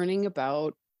learning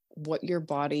about what your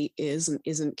body is and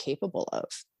isn't capable of.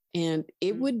 And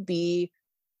it would be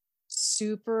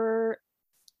super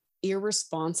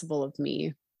irresponsible of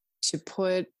me to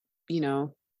put,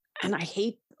 and I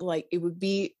hate, like, it would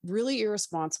be really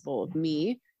irresponsible of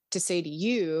me to say to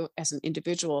you as an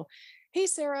individual, hey,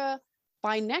 Sarah,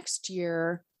 by next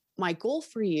year, my goal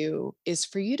for you is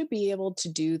for you to be able to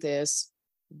do this,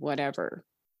 whatever.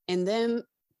 And then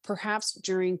perhaps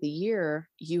during the year,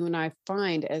 you and I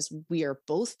find, as we are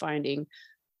both finding,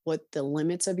 what the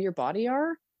limits of your body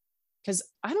are, because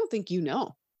I don't think you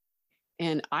know.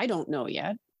 And I don't know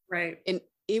yet. Right. And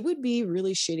it would be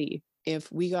really shitty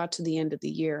if we got to the end of the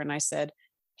year and I said,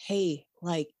 hey,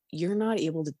 like, you're not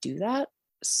able to do that.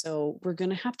 So we're going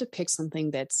to have to pick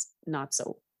something that's not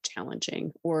so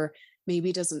challenging, or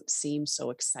maybe doesn't seem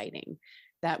so exciting.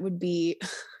 That would be,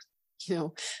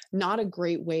 not a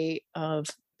great way of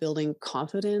building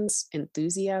confidence,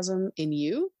 enthusiasm in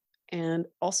you. And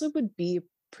also would be a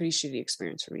pretty shitty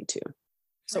experience for me too.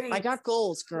 So right. I got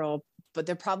goals, girl, but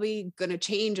they're probably going to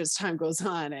change as time goes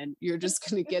on. And you're just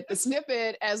going to get the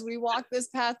snippet as we walk this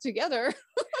path together.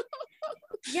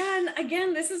 Yeah. And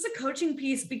again, this is a coaching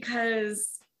piece because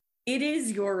it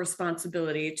is your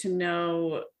responsibility to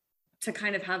know, to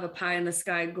kind of have a pie in the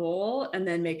sky goal and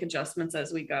then make adjustments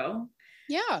as we go.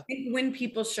 Yeah. When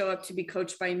people show up to be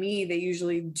coached by me, they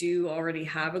usually do already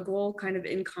have a goal kind of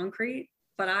in concrete,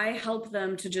 but I help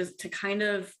them to kind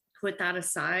of put that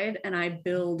aside, and I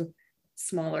build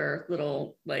smaller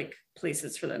little like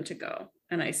places for them to go.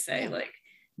 And I say, like,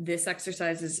 this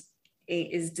exercise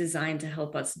is designed to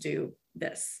help us do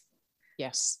this.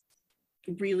 Yes.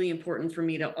 Really important for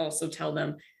me to also tell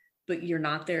them, but you're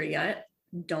not there yet.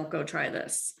 Don't go try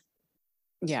this.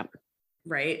 Yeah.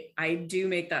 Right. I do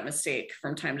make that mistake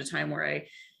from time to time where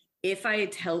if I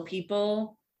tell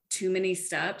people too many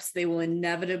steps, they will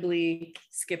inevitably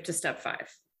skip to step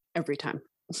 5. Every time.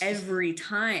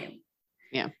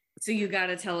 Yeah. So you got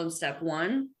to tell them step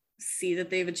 1, see that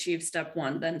they've achieved step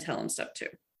 1, then tell them step 2.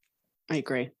 I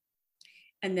agree.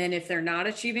 And then if they're not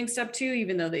achieving step 2,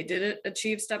 even though they did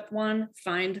achieve step 1,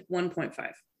 find 1.5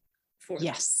 for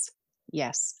them.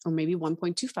 Yes. Or maybe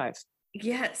 1.25.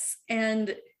 Yes.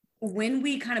 And when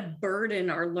we kind of burden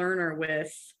our learner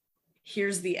with,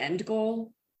 here's the end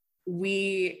goal,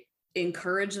 we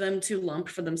encourage them to lump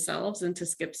for themselves and to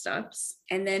skip steps.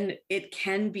 And then it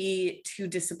can be too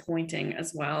disappointing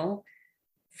as well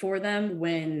for them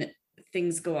when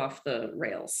things go off the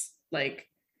rails. Like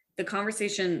the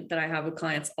conversation that I have with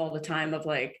clients all the time of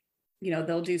like,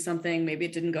 they'll do something, maybe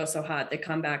it didn't go so hot. They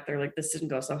come back, they're like, this didn't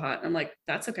go so hot. And I'm like,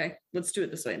 that's okay. Let's do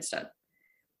it this way instead.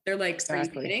 They're like,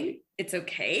 exactly. Are you kidding? It's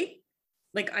okay.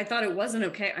 Like, I thought it wasn't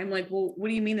okay. I'm like, well, what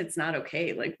do you mean it's not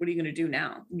okay? Like, what are you going to do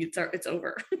now? It's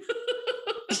over.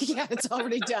 Yeah, it's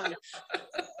already done.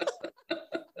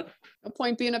 No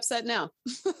point being upset now.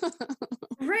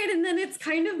 Right. And then it's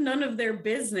kind of none of their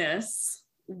business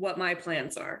what my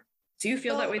plans are. Do you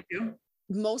feel that way too?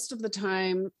 Most of the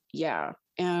time, yeah.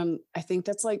 And I think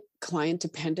that's like client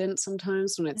dependent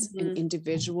sometimes when it's an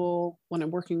individual, when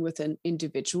I'm working with an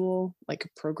individual, like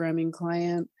a programming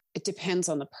client, it depends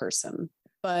on the person.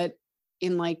 But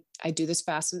I do this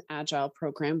Fast and Agile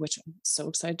program, which I'm so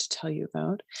excited to tell you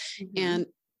about. Mm-hmm. And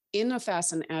in a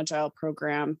Fast and Agile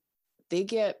program, they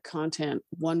get content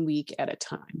 1 week at a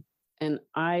time. And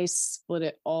I split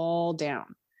it all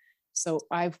down. So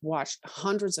I've watched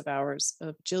hundreds of hours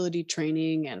of agility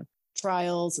training and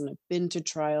trials, and I've been to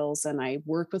trials, and I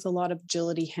work with a lot of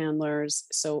agility handlers.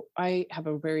 So I have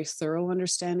a very thorough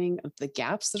understanding of the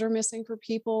gaps that are missing for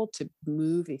people to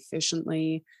move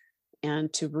efficiently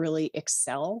and to really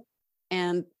excel.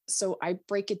 And so I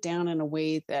break it down in a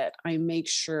way that I make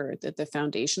sure that the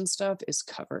foundation stuff is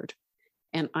covered.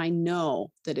 And I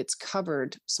know that it's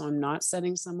covered, so I'm not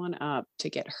setting someone up to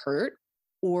get hurt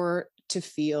or to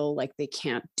feel like they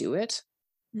can't do it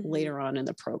later on in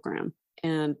the program.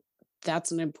 And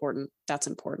that's important.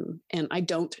 And I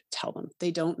don't tell them.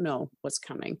 They don't know what's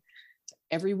coming.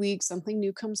 Every week, something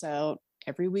new comes out.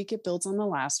 Every week it builds on the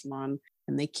last one,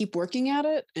 and they keep working at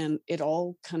it. And it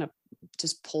all kind of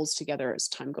just pulls together as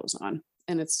time goes on.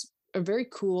 And it's a very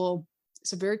cool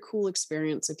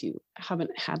experience if you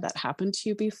haven't had that happen to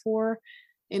you before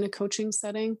in a coaching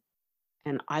setting.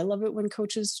 And I love it when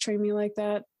coaches train me like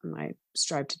that. And I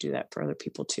strive to do that for other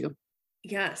people too.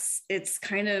 Yes. It's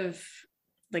kind of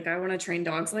like, I want to train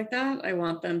dogs like that. I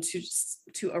want them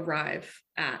to arrive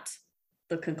at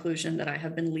the conclusion that I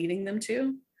have been leading them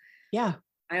to. Yeah.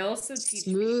 I also teach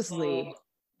smoothly.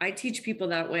 I teach people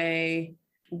that way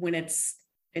when it's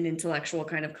an intellectual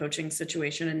kind of coaching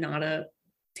situation and not a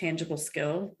tangible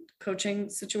skill coaching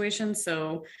situation.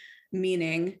 So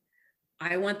meaning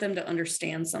I want them to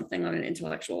understand something on an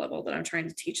intellectual level that I'm trying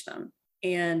to teach them.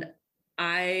 And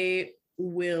I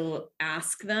will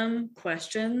ask them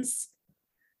questions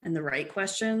and the right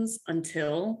questions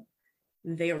until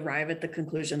they arrive at the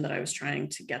conclusion that I was trying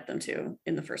to get them to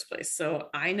in the first place. So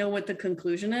I know what the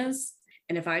conclusion is.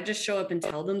 And if I just show up and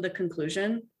tell them the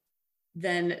conclusion,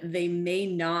 then they may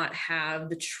not have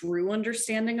the true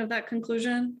understanding of that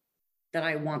conclusion that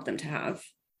I want them to have.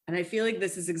 And I feel like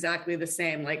this is exactly the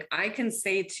same. Like I can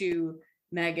say to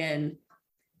Megan,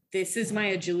 this is my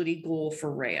agility goal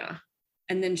for Rhea.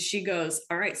 And then she goes,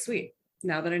 all right, sweet.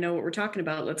 Now that I know what we're talking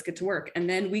about, let's get to work. And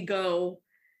then we go,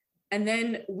 and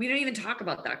then we don't even talk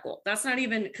about that goal. That's not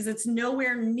even, because it's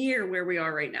nowhere near where we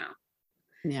are right now.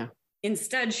 Yeah.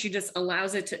 Instead, she just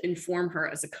allows it to inform her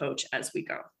as a coach as we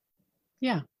go.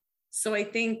 Yeah. So I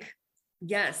think,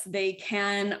 yes, they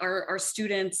can, our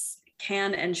students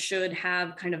can and should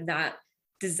have kind of that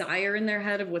desire in their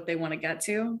head of what they want to get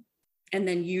to. And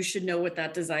then you should know what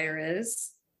that desire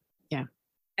is. Yeah.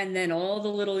 And then all the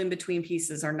little in between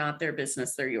pieces are not their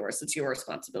business. They're yours. It's your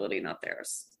responsibility, not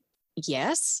theirs.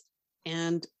 Yes.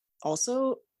 And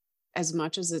also, as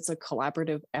much as it's a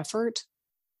collaborative effort,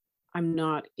 I'm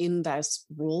not in this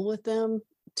role with them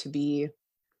to be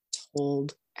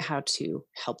told how to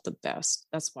help the best.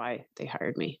 That's why they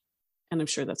hired me. And I'm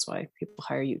sure that's why people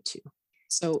hire you too.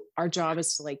 So our job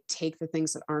is to like take the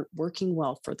things that aren't working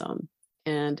well for them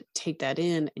and take that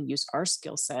in and use our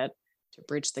skill set to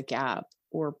bridge the gap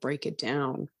or break it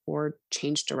down or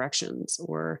change directions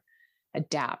or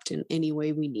adapt in any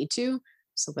way we need to,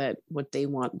 so that what they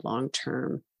want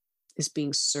long-term is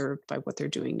being served by what they're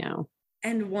doing now.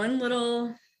 And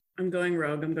I'm going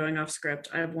rogue, I'm going off script.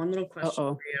 I have one little question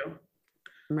for you.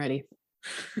 I'm ready.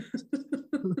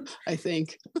 I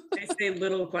think. I say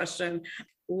little question.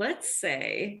 Let's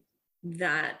say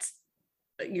that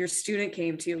your student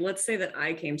came to you. Let's say that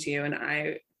I came to you, and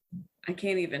I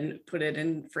can't even put it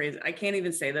in phrase. I can't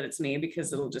even say that it's me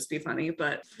because it'll just be funny,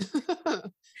 but.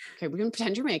 Okay, we're going to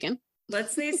pretend you're Megan.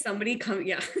 Let's say somebody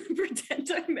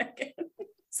pretend I'm Megan.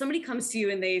 Somebody comes to you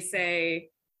and they say,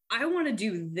 I want to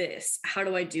do this. How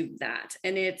do I do that?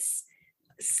 And it's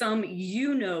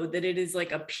that it is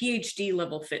like a PhD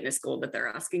level fitness goal that they're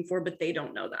asking for, but they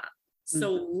don't know that.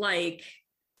 So like,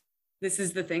 this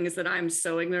is the thing, is that I'm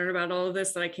so ignorant about all of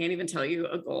this that I can't even tell you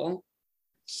a goal,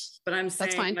 but I'm saying,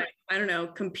 that's fine. Like, I don't know,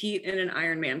 compete in an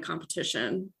Ironman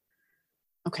competition.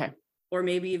 Okay. Or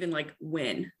maybe even like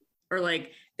win. Or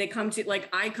like I come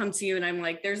to you and I'm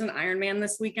like, there's an Ironman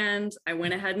this weekend. I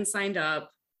went ahead and signed up.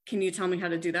 Can you tell me how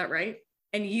to do that right?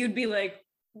 And you'd be like,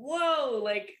 whoa,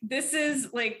 like this is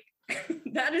like,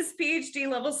 that is PhD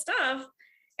level stuff.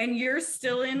 And you're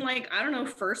still in like, I don't know,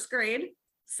 first grade,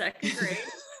 second grade.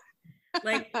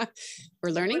 Like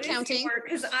we're learning counting.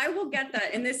 Because I will get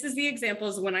that. And this is the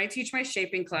examples when I teach my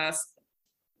shaping class,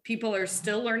 people are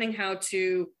still learning how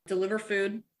to deliver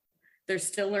food. They're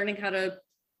still learning how to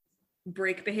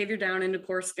break behavior down into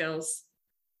core skills.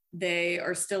 They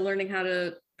are still learning how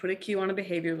to put a cue on a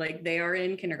behavior. Like they are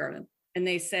in kindergarten and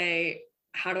they say,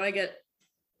 how do I get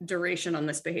duration on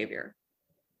this behavior?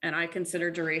 And I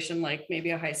consider duration like maybe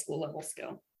a high school level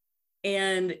skill.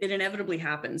 And it inevitably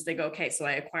happens. They go, okay, so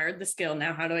I acquired the skill.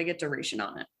 Now, how do I get duration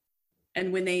on it?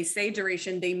 And when they say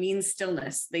duration, they mean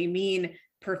stillness. They mean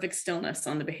perfect stillness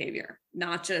on the behavior,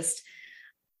 not just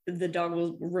the dog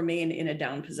will remain in a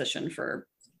down position for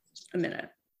a minute.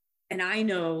 And I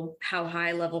know how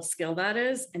high level skill that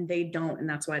is, and they don't. And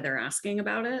that's why they're asking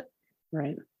about it.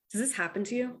 Right. Does this happen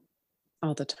to you?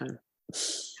 All the time.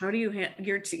 How do you,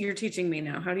 you're teaching me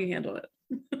now. How do you handle it?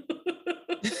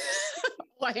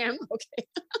 I am. Okay.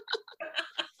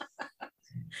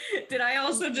 Did I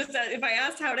also just, if I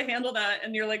asked how to handle that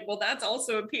and you're like, well, that's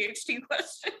also a PhD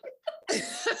question.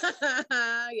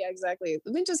 Yeah, exactly.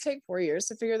 Let me just take 4 years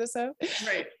to figure this out.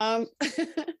 Right.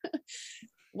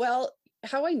 Well,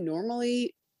 how I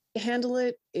normally handle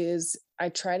it is I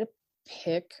try to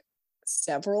pick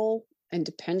several, and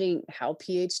depending how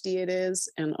PhD it is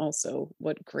and also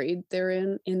what grade they're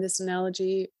in this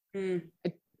analogy,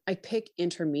 I pick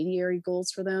intermediary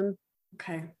goals for them.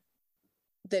 Okay.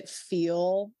 That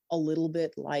feel a little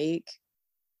bit like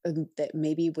that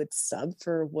maybe would sub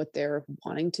for what they're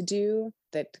wanting to do,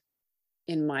 that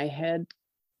in my head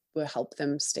will help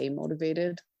them stay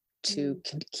motivated to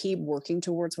keep working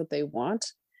towards what they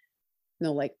want.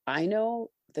 No, like I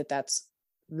know that that's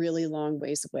really long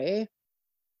ways away.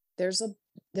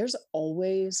 There's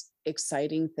always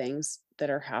exciting things that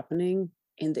are happening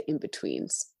in the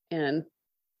in-betweens. And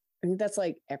I think that's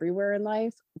like everywhere in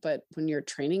life, but when you're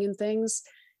training in things,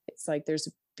 it's like there's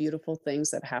beautiful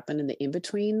things that happen in the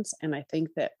in-betweens. And I think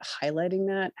that highlighting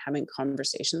that, having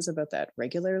conversations about that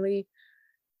regularly,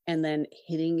 and then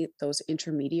hitting those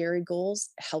intermediary goals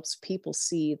helps people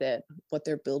see that what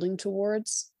they're building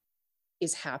towards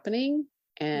is happening.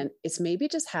 And it's maybe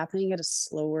just happening at a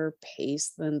slower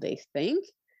pace than they think.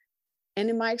 And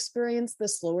in my experience, the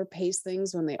slower pace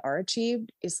things, when they are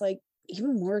achieved, is like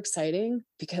even more exciting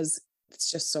because it's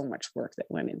just so much work that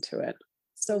went into it.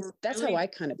 So that's how I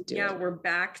kind of do it. Yeah, we're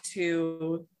back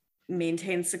to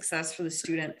maintain success for the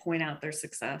student, point out their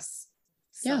success,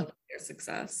 celebrate their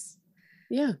success.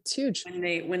 Yeah, it's huge.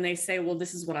 When they say, well,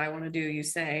 this is what I want to do, you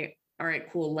say, all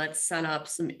right, cool, let's set up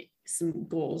some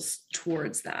goals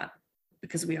towards that,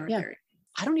 because we aren't there yet.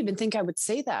 I don't even think I would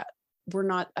say that. We're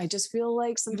not, I just feel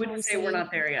like sometimes you wouldn't say we're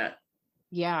not there yet.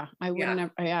 Yeah, I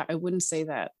wouldn't. I wouldn't say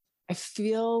that. I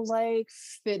feel like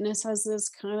fitness has this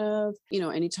kind of,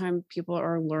 anytime people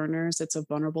are learners, it's a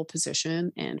vulnerable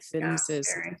position, and fitness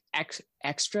is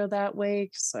extra that way.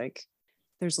 Cause like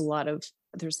there's a lot of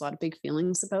big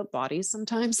feelings about bodies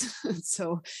sometimes.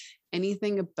 So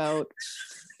anything about,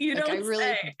 you like, don't I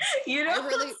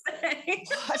really say.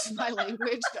 watch my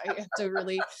language. I have to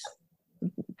really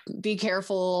be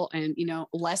careful, and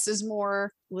less is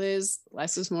more, Liz,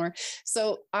 less is more.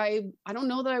 So I don't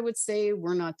know that I would say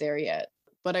we're not there yet,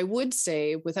 but I would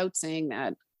say, without saying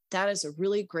that is a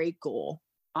really great goal.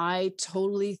 I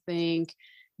totally think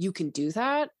you can do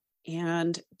that.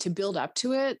 And to build up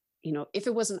to it, if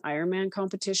it was an Ironman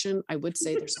competition, I would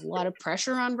say there's a lot of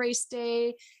pressure on race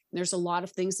day. There's a lot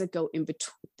of things that go in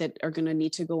between, that are going to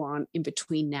need to go on in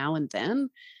between now and then.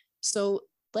 So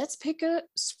let's pick a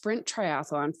sprint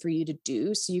triathlon for you to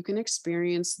do, so you can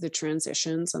experience the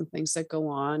transitions and things that go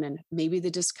on, and maybe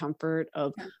the discomfort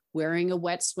of wearing a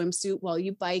wet swimsuit while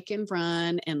you bike and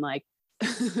run, and like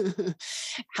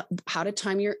how to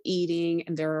time your eating.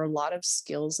 And there are a lot of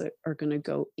skills that are going to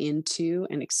go into,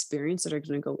 and experience that are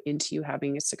going to go into you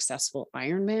having a successful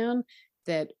Ironman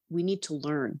that we need to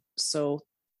learn. So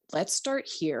let's start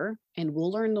here, and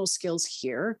we'll learn those skills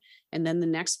here. And then the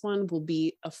next one will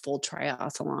be a full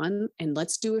triathlon. And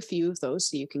let's do a few of those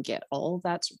so you can get all of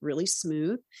that's really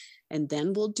smooth. And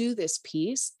then we'll do this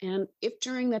piece. And if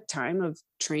during that time of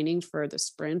training for the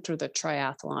sprint or the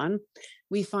triathlon,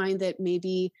 we find that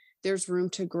maybe there's room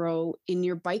to grow in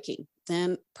your biking,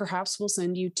 then perhaps we'll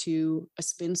send you to a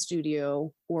spin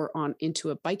studio or on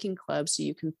into a biking club, so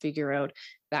you can figure out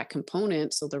that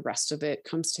component, so the rest of it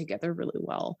comes together really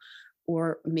well.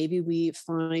 Or maybe we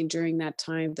find during that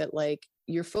time that like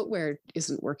your footwear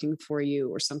isn't working for you,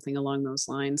 or something along those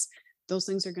lines. Those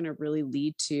things are going to really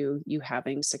lead to you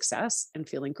having success and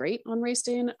feeling great on race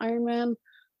day in Ironman,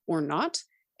 or not.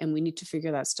 And we need to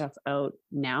figure that stuff out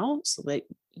now, so that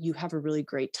you have a really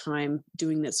great time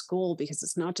doing this goal, because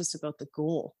it's not just about the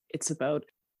goal. It's about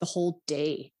the whole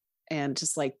day and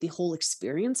just like the whole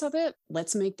experience of it.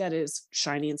 Let's make that as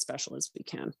shiny and special as we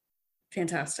can.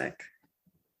 Fantastic.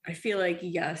 I feel like,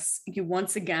 yes,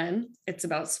 once again, it's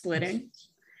about splitting.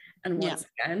 And once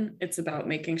again, it's about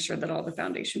making sure that all the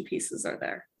foundation pieces are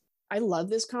there. I love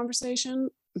this conversation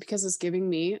because it's giving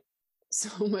me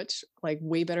so much like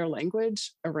way better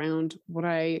language around what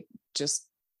I just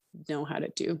know how to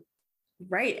do.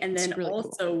 Right. And then really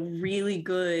also really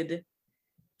good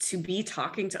to be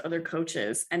talking to other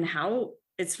coaches, and how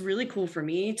it's really cool for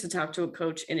me to talk to a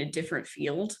coach in a different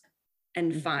field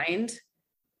and find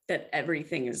that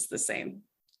everything is the same.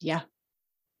 Yeah.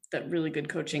 That really good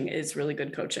coaching is really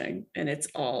good coaching, and it's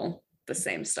all the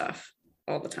same stuff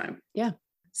all the time. Yeah.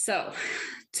 So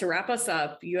to wrap us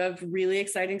up, you have really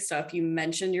exciting stuff. You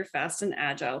mentioned your Fast and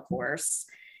Agile course.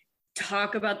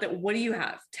 Talk about that. What do you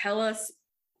have? Tell us,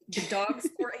 the dog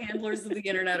sport handlers of the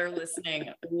internet are listening.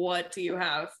 What do you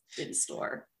have in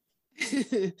store?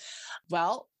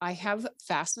 Well, I have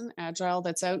Fast and Agile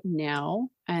that's out now,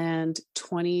 and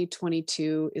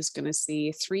 2022 is going to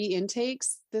see 3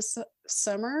 intakes this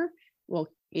summer. Well,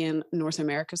 in North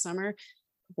America summer,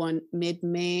 one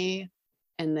mid-May,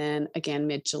 and then again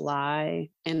mid-July,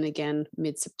 and again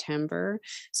mid-September.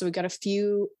 So we got a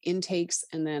few intakes,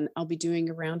 and then I'll be doing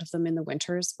a round of them in the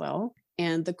winter as well.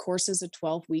 And the course is a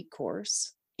 12-week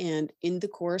course. And in the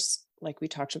course, like we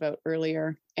talked about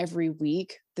earlier, every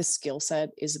week the skill set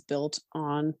is built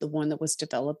on the one that was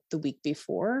developed the week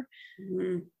before.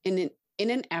 Mm-hmm. And in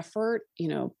an effort, you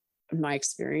know, in my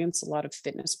experience, a lot of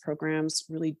fitness programs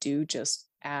really do just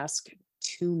ask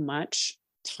too much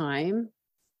time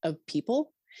of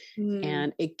people. Mm.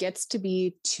 And it gets to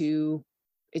be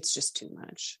it's just too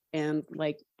much. And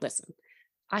like, listen,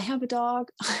 I have a dog.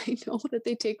 I know that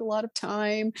they take a lot of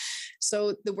time.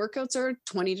 So the workouts are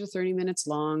 20 to 30 minutes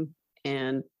long.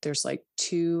 And there's like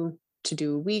 2 to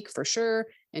do a week for sure.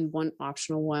 And 1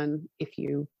 optional one if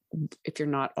you're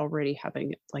not already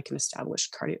having like an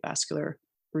established cardiovascular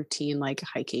routine, like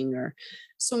hiking or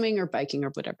swimming or biking or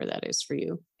whatever that is for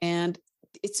you. And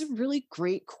it's a really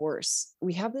great course.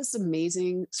 We have this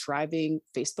amazing, thriving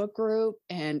Facebook group,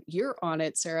 and you're on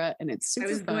it, Sarah, and it's super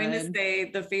fun. I was going to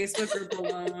say the Facebook group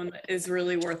alone is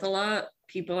really worth a lot.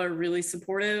 People are really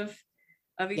supportive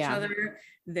of each other.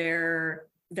 They're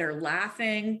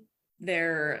laughing.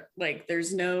 They're like,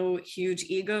 there's no huge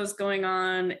egos going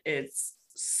on. It's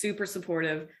super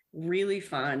supportive, really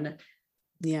fun.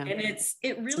 Yeah. And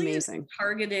it really is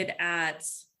targeted at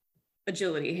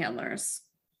agility handlers.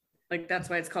 Like that's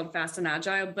why it's called Fast and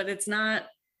Agile, but it's not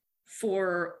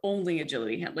for only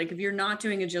agility. Like if you're not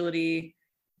doing agility,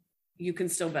 you can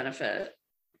still benefit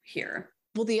here.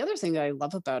 Well, the other thing that I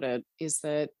love about it is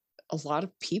that a lot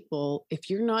of people, if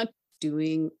you're not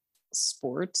doing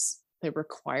sports that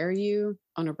require you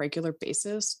on a regular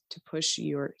basis to push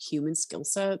your human skill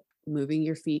set, moving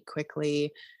your feet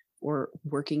quickly or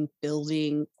working,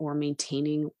 building or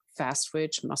maintaining fast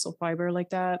twitch muscle fiber like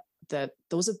that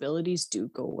those abilities do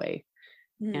go away.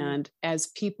 And as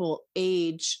people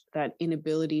age, that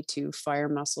inability to fire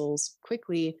muscles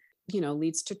quickly, you know,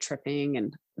 leads to tripping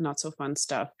and not so fun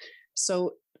stuff.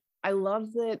 So I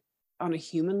love that on a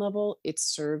human level, it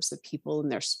serves the people in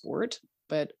their sport,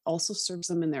 but also serves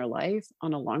them in their life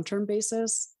on a long-term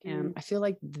basis. And I feel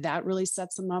like that really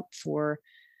sets them up for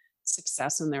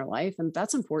success in their life. And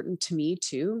that's important to me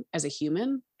too, as a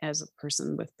human, as a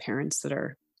person with parents that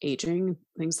are aging,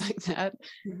 things like that.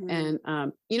 And,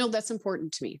 you know, that's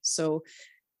important to me. So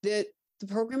the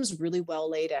program's really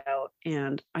well laid out.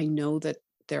 And I know that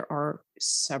there are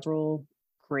several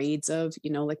grades of, you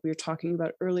know, like we were talking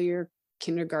about earlier,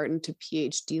 kindergarten to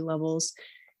PhD levels.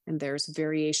 And there's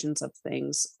variations of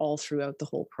things all throughout the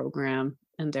whole program.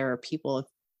 And there are people of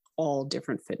all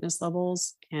different fitness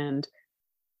levels. And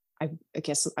I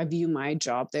guess I view my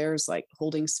job there as like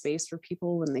holding space for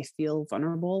people when they feel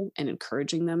vulnerable and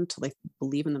encouraging them to like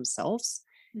believe in themselves.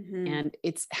 And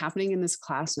it's happening in this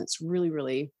class. And it's really,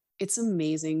 really, it's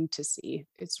amazing to see.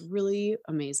 It's really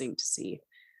amazing to see.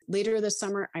 Later this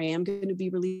summer, I am going to be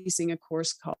releasing a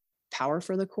course called Power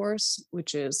for the Course,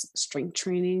 which is strength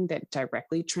training that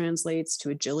directly translates to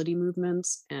agility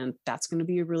movements. And that's going to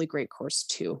be a really great course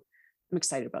too. I'm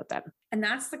excited about that. And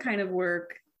that's the kind of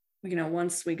work, you know,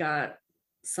 once we got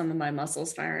some of my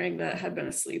muscles firing that had been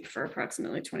asleep for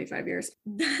approximately 25 years,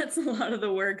 that's a lot of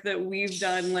the work that we've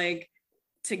done like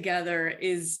together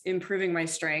is improving my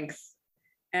strength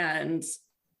and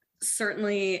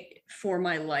certainly for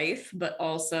my life, but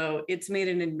also it's made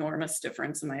an enormous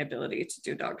difference in my ability to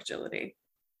do dog agility.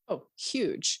 Oh,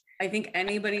 huge. I think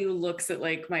anybody who looks at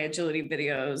like my agility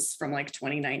videos from like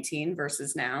 2019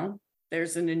 versus now,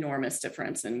 there's an enormous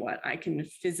difference in what I can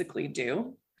physically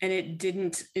do. And it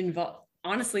didn't involve,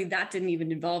 honestly, that didn't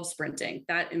even involve sprinting.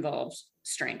 That involved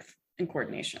strength and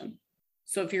coordination.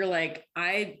 So if you're like,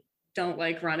 I don't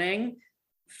like running,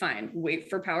 fine,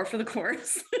 wait for Power for the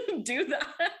Course, do that.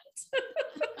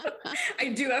 I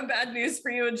do have bad news for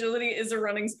you. Agility is a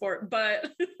running sport,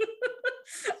 but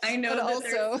I know that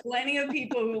there's plenty of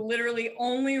people who literally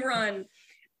only run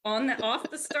off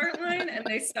the start line, and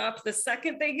they stop the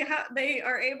second they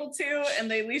are able to, and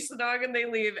they leash the dog and they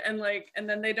leave, and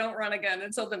then they don't run again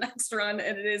until the next run,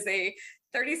 and it is a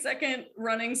 30-second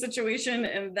running situation,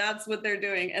 and that's what they're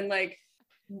doing. And like,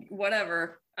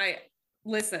 whatever.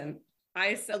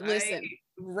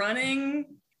 Running.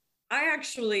 I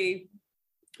actually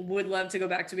would love to go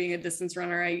back to being a distance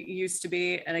runner. I used to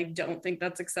be, and I don't think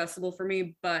that's accessible for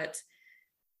me, but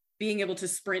being able to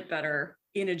sprint better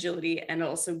in agility and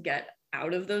also get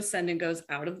out of those send and goes,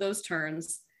 out of those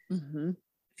turns. If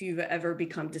you've ever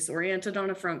become disoriented on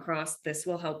a front cross, this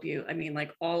will help you. I mean,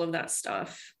 like all of that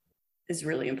stuff is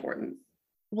really important.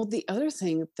 Well, the other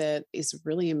thing that is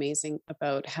really amazing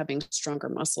about having stronger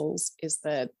muscles is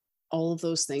that all of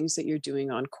those things that you're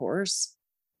doing on course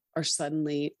are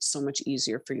suddenly so much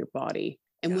easier for your body.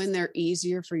 And when they're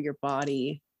easier for your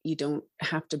body, you don't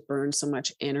have to burn so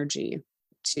much energy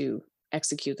to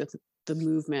execute the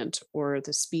movement or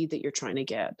the speed that you're trying to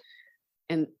get.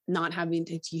 And not having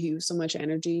to use so much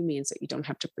energy means that you don't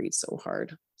have to breathe so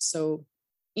hard. So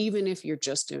even if you're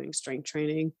just doing strength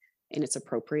training and it's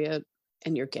appropriate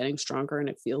and you're getting stronger and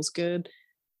it feels good,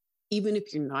 even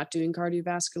if you're not doing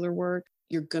cardiovascular work,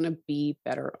 you're going to be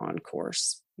better on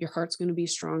course. Your heart's going to be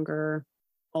stronger.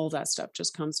 All that stuff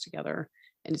just comes together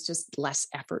and it's just less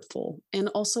effortful and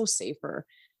also safer.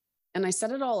 And I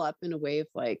set it all up in a way of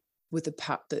like with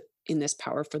in this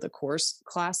Power for the Course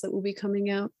class that will be coming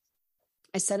out.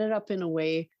 I set it up in a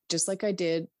way just like I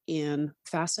did in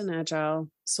Fast and Agile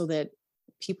so that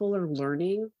people are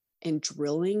learning and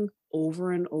drilling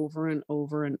over and over and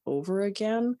over and over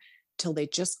again till they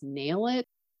just nail it.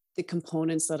 The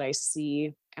components that I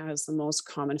see as the most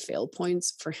common fail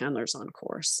points for handlers on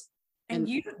course. And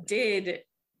you did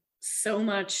so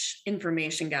much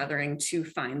information gathering to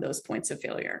find those points of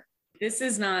failure. This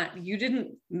is not, you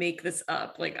didn't make this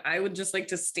up. Like, I would just like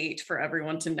to state for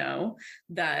everyone to know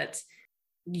that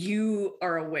you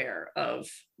are aware of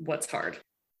what's hard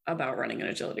about running an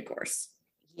agility course.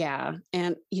 Yeah.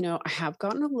 And, I have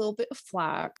gotten a little bit of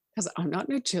flack because I'm not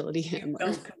an agility handler.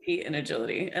 Don't compete in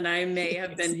agility. And I may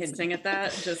have been hinting at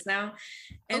that just now.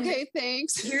 And okay,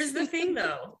 thanks. Here's the thing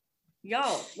though,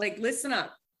 y'all, like, listen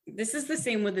up. This is the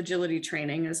same with agility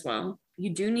training as well.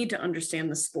 You do need to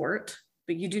understand the sport,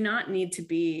 but you do not need to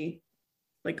be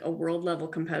like a world level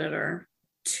competitor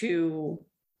to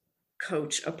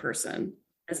coach a person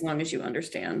as long as you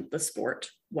understand the sport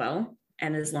well.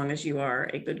 And as long as you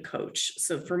are a good coach.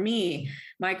 So for me,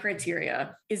 my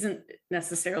criteria isn't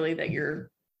necessarily that you're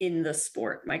in the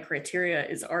sport. My criteria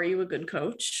is, are you a good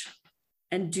coach?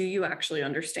 And do you actually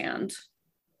understand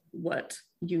what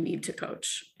you need to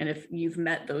coach? And if you've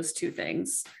met those two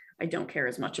things, I don't care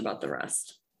as much about the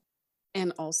rest.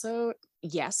 And also,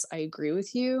 yes, I agree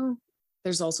with you.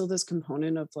 There's also this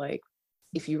component of like,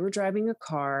 if you were driving a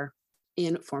car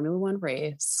in a Formula One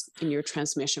race and your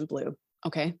transmission blew,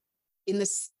 okay? In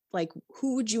this, like,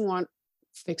 who would you want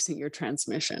fixing your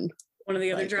transmission? One of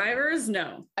the other drivers?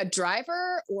 No. A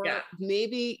driver, or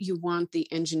maybe you want the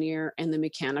engineer and the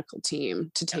mechanical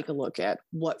team to take a look at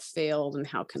what failed and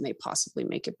how can they possibly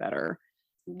make it better.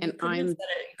 And you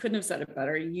couldn't have said it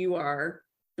better. You are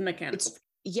the mechanical.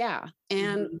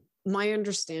 And my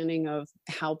understanding of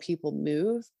how people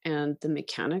move and the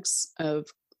mechanics of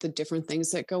the different things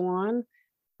that go on.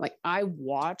 Like, I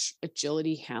watch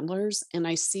agility handlers and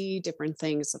I see different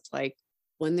things of like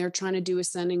when they're trying to do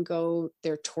ascend and go,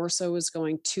 their torso is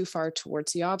going too far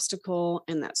towards the obstacle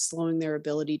and that's slowing their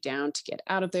ability down to get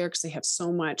out of there because they have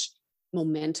so much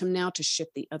momentum now to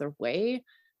shift the other way.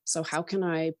 So how can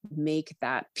I make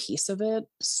that piece of it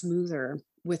smoother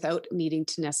without needing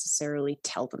to necessarily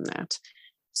tell them that?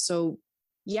 So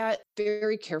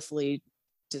very carefully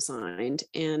designed.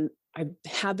 And I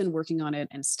have been working on it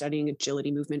and studying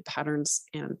agility movement patterns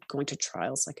and going to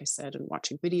trials, like I said, and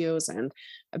watching videos. And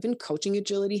I've been coaching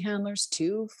agility handlers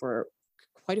too for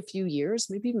quite a few years,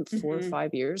 maybe even 4 or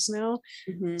 5 years now.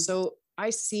 So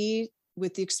I see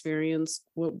with the experience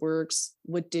what works,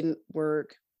 what didn't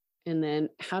work, and then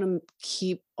how to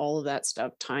keep all of that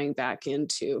stuff tying back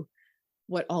into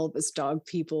what all of us dog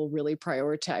people really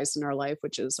prioritize in our life,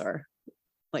 which is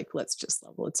let's just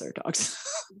level. It's our dogs.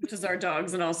 Which is our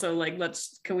dogs. And also like,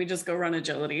 can we just go run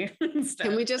agility instead?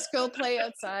 Can we just go play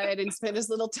outside and spend as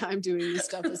little time doing this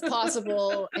stuff as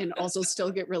possible and also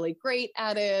still get really great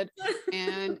at it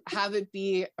and have it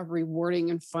be a rewarding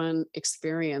and fun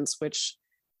experience, which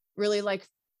really, like,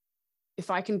 if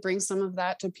I can bring some of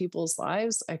that to people's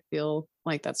lives, I feel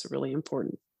like that's really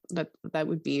important. That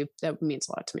means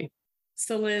a lot to me.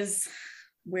 So Liz,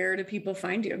 where do people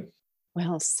find you?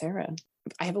 Well, Sarah,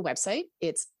 I have a website.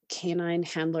 It's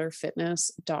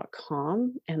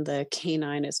caninehandlerfitness.com. And the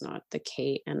canine is not the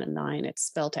K and a 9, it's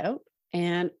spelled out.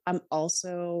 And I'm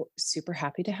also super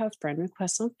happy to have friend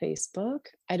requests on Facebook.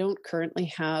 I don't currently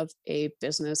have a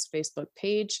business Facebook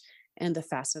page, and the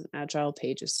Fast and Agile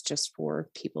page is just for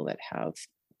people that have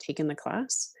taken the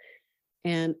class.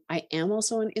 And I am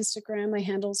also on Instagram. My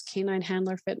handle's Canine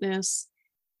Handler Fitness.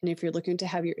 And if you're looking to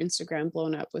have your Instagram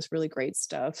blown up with really great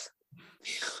stuff,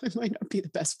 it might not be the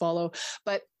best follow,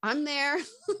 but I'm there.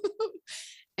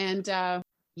 And I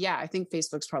think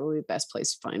Facebook's probably the best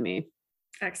place to find me.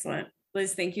 Excellent.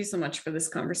 Liz, thank you so much for this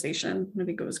conversation. I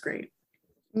think it was great.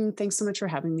 Thanks so much for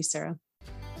having me, Sarah.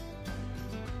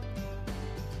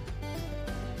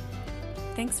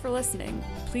 Thanks for listening.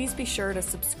 Please be sure to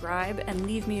subscribe and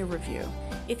leave me a review.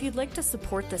 If you'd like to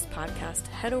support this podcast,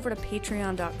 head over to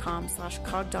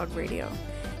patreon.com/cogdogradio.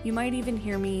 You might even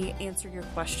hear me answer your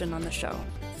question on the show.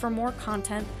 For more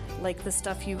content like the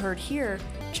stuff you heard here,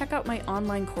 check out my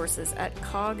online courses at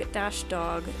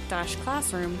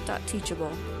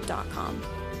cog-dog-classroom.teachable.com.